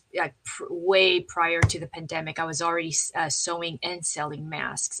 years, like way prior to the pandemic. I was already sewing and selling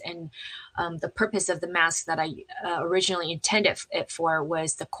masks. And the purpose of the mask that I originally intended it for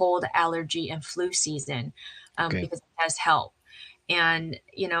was the cold, allergy, and flu season, because it has help. And,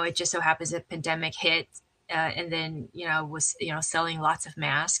 it just so happens that pandemic hit, and then, was, selling lots of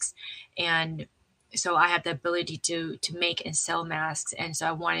masks. And so I had the ability to make and sell masks. And so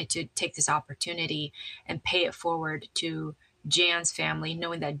I wanted to take this opportunity and pay it forward to Jan's family,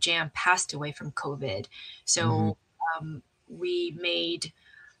 knowing that Jan passed away from COVID. So we made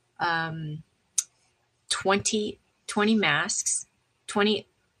 20 masks,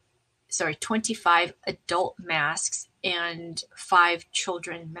 25 adult masks and 5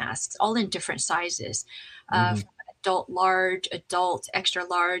 children masks, all in different sizes, from adult large, adult extra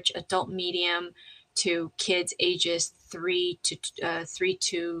large, adult medium, to kids ages 3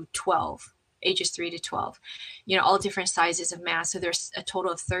 to 12. Ages 3 to 12, all different sizes of masks. So there's a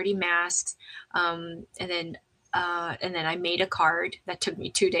total of 30 masks. And then I made a card that took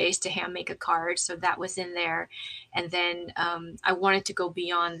me 2 days to hand make a card. So that was in there. And then I wanted to go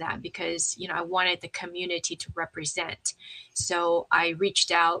beyond that because, I wanted the community to represent. So I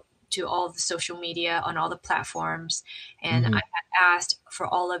reached out to all the social media on all the platforms. And I had asked for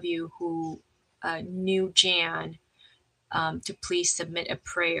all of you who knew Jan to please submit a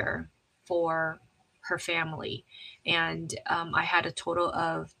prayer for her family. And I had a total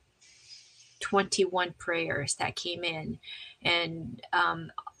of 21 prayers that came in, and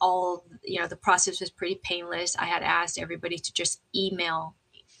the process was pretty painless. I had asked everybody to just email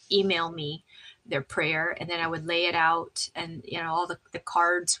me their prayer, and then I would lay it out. And all the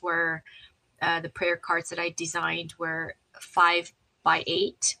cards were the prayer cards that I designed were 5 by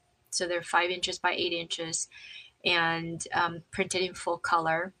 8, so they're 5 inches by 8 inches, and printed in full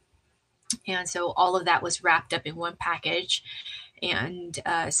color. And so all of that was wrapped up in one package. And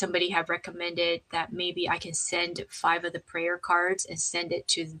somebody had recommended that maybe I can send 5 of the prayer cards and send it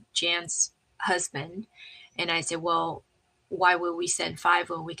to Jan's husband. And I said, well, why would we send 5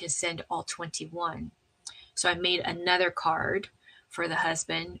 when we can send all 21? So I made another card for the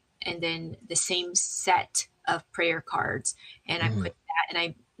husband, and then the same set of prayer cards. And I put that,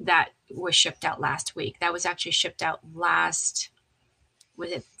 and that was shipped out last week. That was actually shipped out was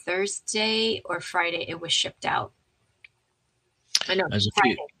it Thursday or Friday? It was shipped out. I know,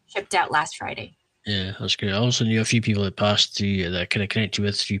 Friday. Shipped out last Friday. Yeah, that's great. I also knew a few people that passed through that I kind of connected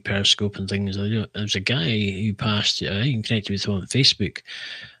with through Periscope and things. There was a guy who passed. I even connected with him on Facebook.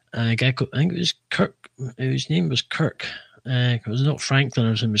 A guy, I think it was Kirk. His name was Kirk. It was not Franklin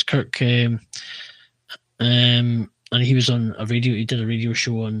or something. It was Kirk. And he was on a radio. He did a radio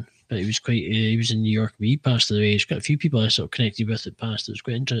show on. But he was he was in New York. But he passed away. There's quite a few people I sort of connected with that passed. It was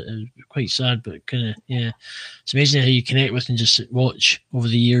quite interesting. It was quite sad, but kind of, yeah. It's amazing how you connect with and just watch over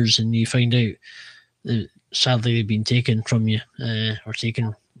the years, and you find out that sadly they've been taken from you, or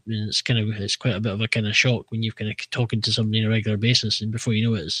taken. And it's quite a bit of a kind of shock when you're kind of talking to somebody on a regular basis, and before you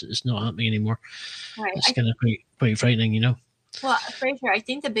know it, it's not happening anymore. Right. It's kind of quite frightening, you know. Well, Fraser, I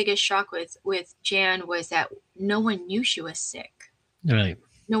think the biggest shock with Jan was that no one knew she was sick. Right.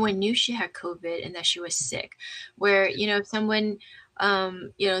 No one knew she had COVID and that she was sick. Where, someone,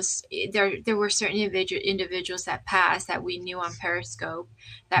 there were certain individuals that passed that we knew on Periscope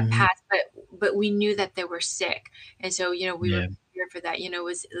that passed, but we knew that they were sick. And so, we were prepared for that. It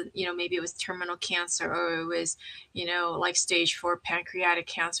was, maybe it was terminal cancer, or it was, like stage 4 pancreatic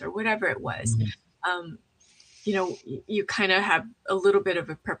cancer, whatever it was. You kind of have a little bit of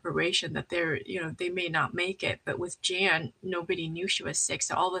a preparation that they may not make it. But with Jan, nobody knew she was sick.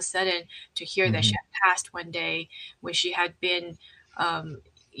 So all of a sudden to hear that she had passed one day when she had been,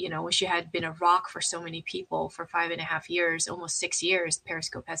 when she had been a rock for so many people for 5.5 years, almost 6 years,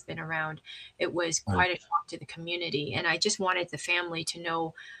 Periscope has been around. It was quite a shock to the community. And I just wanted the family to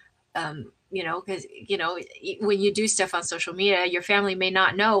know, because, when you do stuff on social media, your family may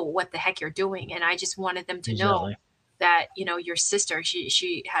not know what the heck you're doing. And I just wanted them to know that, your sister,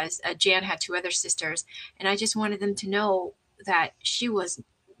 she has, Jan had 2 other sisters. And I just wanted them to know that she was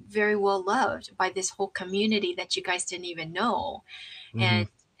very well loved by this whole community that you guys didn't even know. And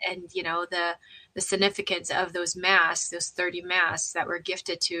the significance of those masks, those 30 masks that were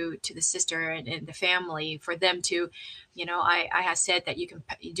gifted to the sister and the family, for them to, I have said that you can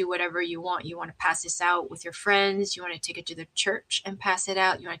do whatever you want. You want to pass this out with your friends. You want to take it to the church and pass it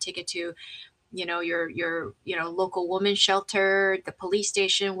out. You want to take it to, your local women's shelter, the police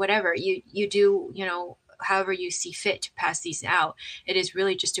station, whatever you do, however you see fit to pass these out. It is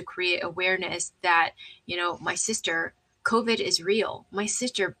really just to create awareness that, my sister, COVID is real. My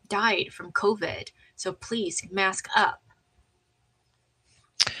sister died from COVID. So please mask up.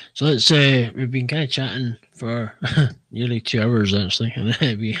 So let's say we've been kind of chatting for nearly 2 hours, actually,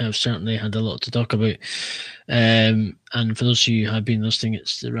 and we have certainly had a lot to talk about. And for those of you who have been listening,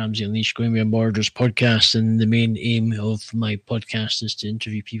 it's the Ramsey Unleashed Going Beyond Borders podcast, and the main aim of my podcast is to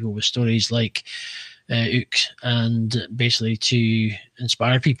interview people with stories like Ook, and basically to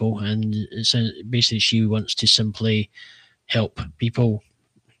inspire people. And it's basically she wants to simply help people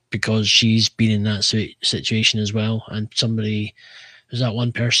because she's been in that situation as well, and somebody is that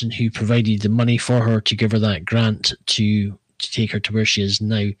one person who provided the money for her to give her that grant to take her to where she is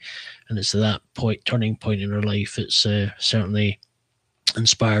now. And it's at that turning point in her life, it's certainly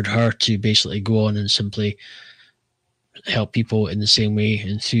inspired her to basically go on and simply help people in the same way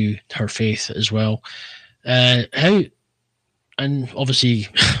and through her faith as well. And obviously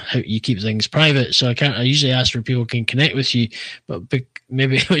how you keep things private, so I usually ask for people can connect with you, but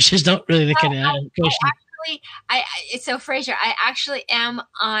maybe which is not really the kind of question. So Fraser, I actually am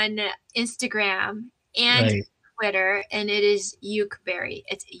on Instagram and Twitter, and it is Ukeberry.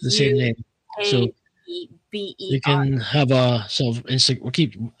 It's the same name. So you can have a sort of we'll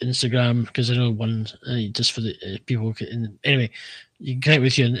keep Instagram because I know one just for the people. Anyway, you can connect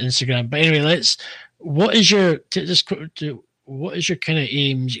with you on Instagram. But anyway, what is your kind of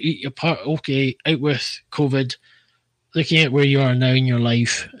aims? You're out with COVID, looking at where you are now in your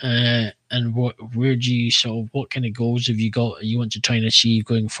life, and what kind of goals have you got you want to try and achieve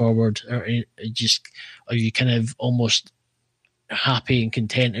going forward, or are you kind of almost happy and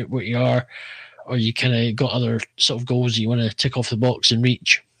content at where you are, or you kind of got other sort of goals you want to tick off the box and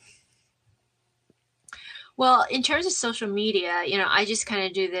reach? Well, in terms of social media, I just kind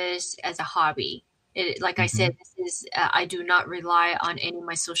of do this as a hobby. I said, this is I do not rely on any of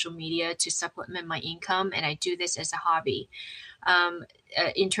my social media to supplement my income, and I do this as a hobby.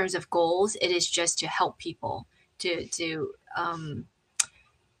 In terms of goals, it is just to help people, to I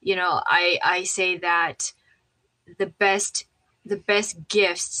say that the best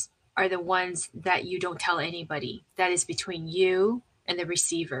gifts are the ones that you don't tell anybody. That is between you and the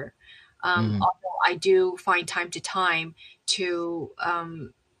receiver. Although I do find time to time to,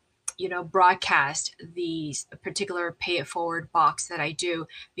 broadcast these particular pay it forward box that I do,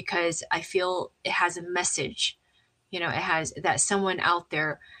 because I feel it has a message. It has that someone out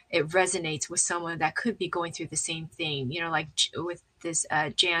there, it resonates with someone that could be going through the same thing, like with this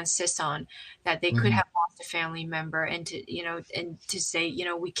Jan Sisson, that they could have lost a family member, and to say,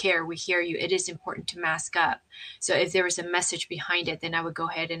 we care, we hear you. It is important to mask up. So if there was a message behind it, then I would go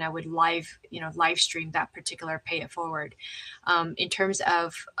ahead and I would live stream that particular pay it forward. In terms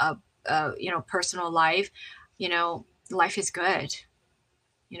of, personal life, life is good.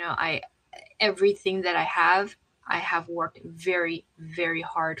 Everything that I have worked very, very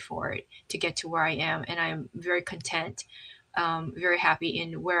hard for it to get to where I am. And I'm very content, very happy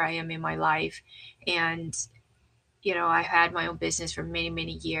in where I am in my life. And, I've had my own business for many,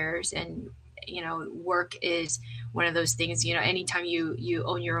 many years. And, work is one of those things, anytime you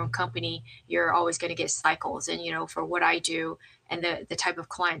own your own company, you're always going to get cycles. And, for what I do and the type of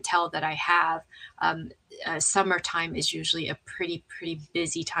clientele that I have, summertime is usually a pretty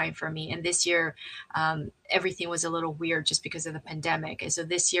busy time for me. And this year, everything was a little weird just because of the pandemic. And so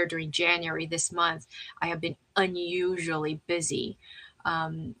this year during January, this month, I have been unusually busy.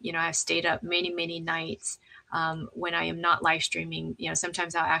 I've stayed up many, many nights. When I am not live streaming,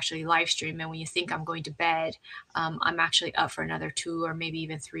 sometimes I'll actually live stream. And when you think I'm going to bed, I'm actually up for another 2 or maybe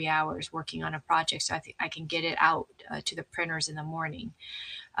even 3 hours working on a project. So I think I can get it out to the printers in the morning.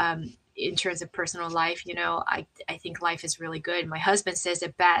 In terms of personal life, I think life is really good. My husband says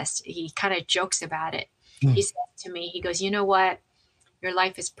it best. He kind of jokes about it. He says to me, he goes, you know what? Your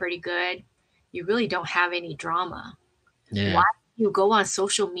life is pretty good. You really don't have any drama. Yeah. Why do you go on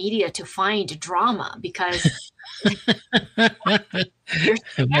social media to find drama? Because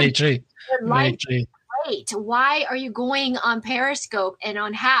very true. Very true. Great. Why are you going on Periscope and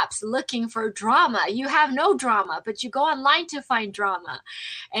on Haps looking for drama? You have no drama, but you go online to find drama.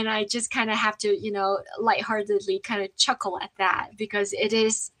 And I just kind of have to, lightheartedly kind of chuckle at that, because it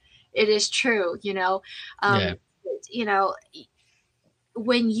is true,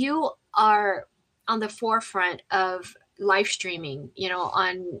 when you are on the forefront of live streaming,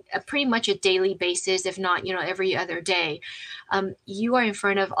 on pretty much a daily basis, if not, every other day, you are in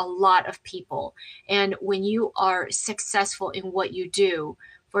front of a lot of people. And when you are successful in what you do,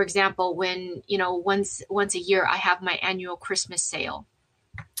 for example, when, once a year, I have my annual Christmas sale,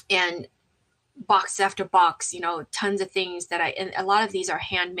 and box after box, tons of things and a lot of these are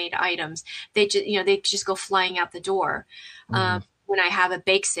handmade items. They just go flying out the door. When I have a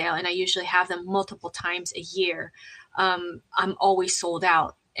bake sale, and I usually have them multiple times a year, I'm always sold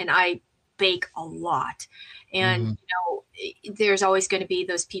out, and I bake a lot. And, there's always going to be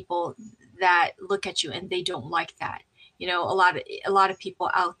those people that look at you and they don't like that. A lot of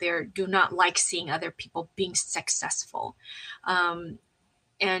people out there do not like seeing other people being successful. And,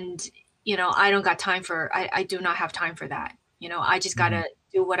 I don't got time I do not have time for that. I just got to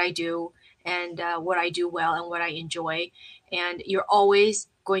do what I do, and what I do well, and what I enjoy. And you're always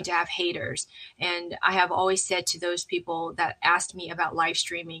going to have haters. And I have always said to those people that asked me about live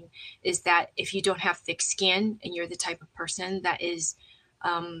streaming, is that if you don't have thick skin, and you're the type of person that is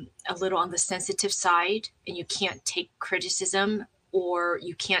a little on the sensitive side, and you can't take criticism, or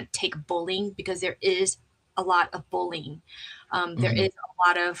you can't take bullying, because there is a lot of bullying. There is a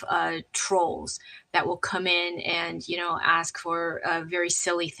lot of trolls that will come in and, ask for very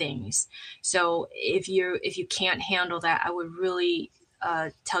silly things. So if you can't handle that, I would really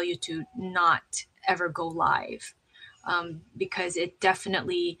tell you to not ever go live, because it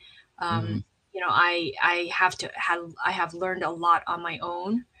definitely, I have learned a lot on my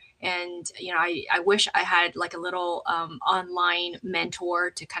own. And, I wish I had like a little online mentor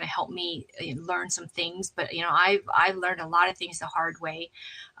to kind of help me learn some things. But, I've learned a lot of things the hard way.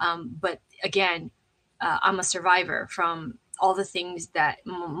 But again, I'm a survivor from all the things that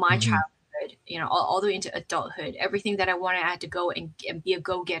my childhood, all the way into adulthood. Everything that I wanted, I had to go and be a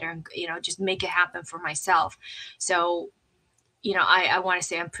go-getter and, just make it happen for myself. So, I want to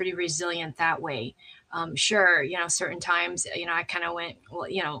say I'm pretty resilient that way. Sure, certain times, I kind of went,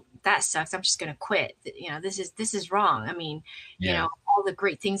 well, that sucks. I'm just going to quit. This is wrong. I mean, all the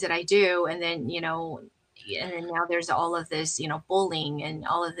great things that I do. And then, and then now there's all of this, bullying and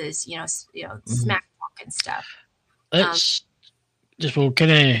all of this, smack talk and stuff. Let's just,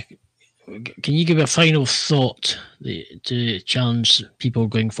 can you give a final thought to challenge people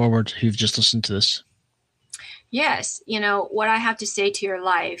going forward who've just listened to this? Yes. What I have to say to your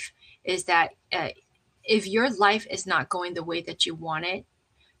life is that if your life is not going the way that you want it,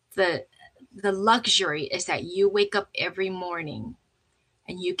 the luxury is that you wake up every morning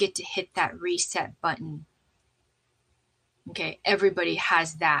and you get to hit that reset button. Okay. Everybody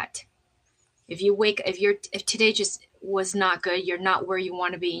has that. If today just was not good, you're not where you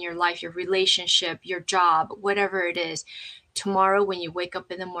want to be in your life, your relationship, your job, whatever it is, tomorrow when you wake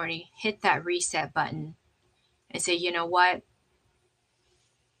up in the morning, hit that reset button and say, you know what?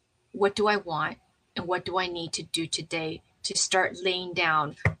 What do I want? And what do I need to do today to start laying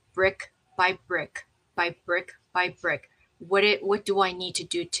down brick by brick by brick by brick? What do I need to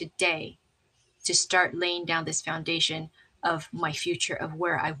do today to start laying down this foundation of my future, of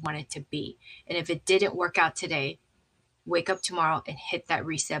where I want it to be? And if it didn't work out today, wake up tomorrow and hit that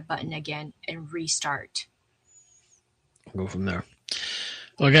reset button again and restart. Go from there.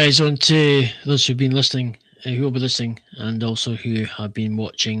 Well, guys, on to those who've been listening, who will be listening, and also who have been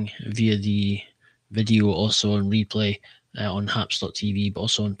watching via the video, also on replay on haps.tv, but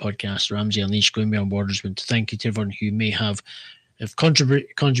also on podcast Ramsey Unleashed, Going Beyond Borders. Want to thank you to everyone who may have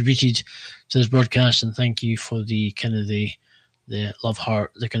contributed to this broadcast, and thank you for the kind of the love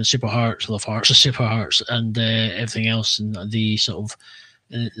heart, the kind of super hearts, love hearts, super hearts, and everything else, and the sort of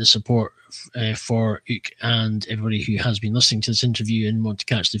the support for Ook and everybody who has been listening to this interview and want to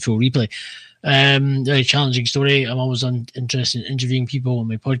catch the full replay. Very challenging story. I'm always interested in interviewing people on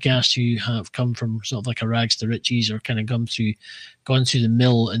my podcast who have come from sort of like a rags to riches, or kind of gone through the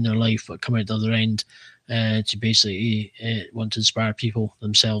mill in their life, but come out the other end to basically want to inspire people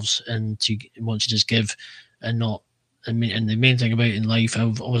themselves and to want to just give and not. And the main thing about in life,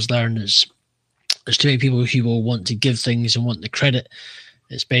 I've always learned, is there's too many people who will want to give things and want the credit.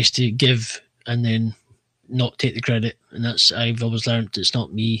 It's best to give and then not take the credit. And I've always learned it's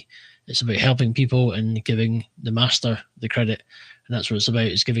not me. It's about helping people and giving the master the credit. And that's what it's about,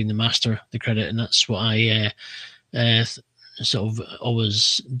 is giving the master the credit. And that's what I sort of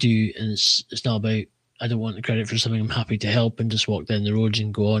always do. And it's not about, I don't want the credit for something. I'm happy to help and just walk down the road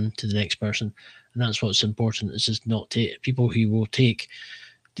and go on to the next person. And that's what's important. It's just not take people who will take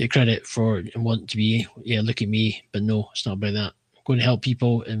the credit for and want to be, look at me. But no, it's not about that. Go and help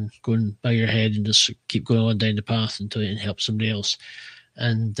people and go and bow your head and just keep going on down the path until you help somebody else.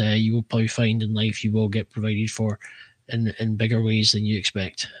 And you will probably find in life you will get provided for in bigger ways than you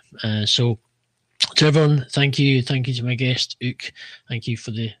expect. To everyone, thank you to my guest Ook. Thank you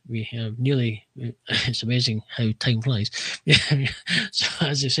for we have nearly. It's amazing how time flies. So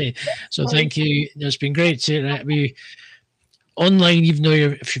as I say, so thank you. It's been great to be online, even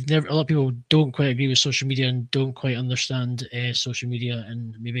though a lot of people don't quite agree with social media and don't quite understand social media,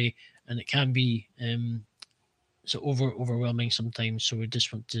 and it can be so overwhelming sometimes. So we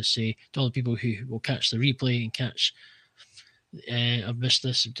just want to say to all the people who will catch the replay and catch I've missed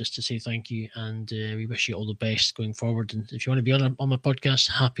this, just to say thank you, and we wish you all the best going forward. And if you want to be on my podcast,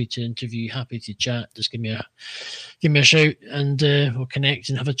 happy to interview, happy to chat. Just give me a shout, and we'll connect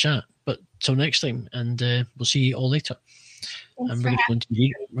and have a chat. But till next time, and we'll see you all later. And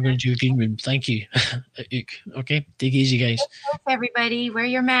we're going to do a green room. Thank you. Okay, take it easy, guys. Everybody, wear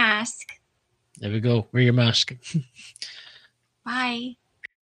your mask. There we go. Wear your mask. Bye.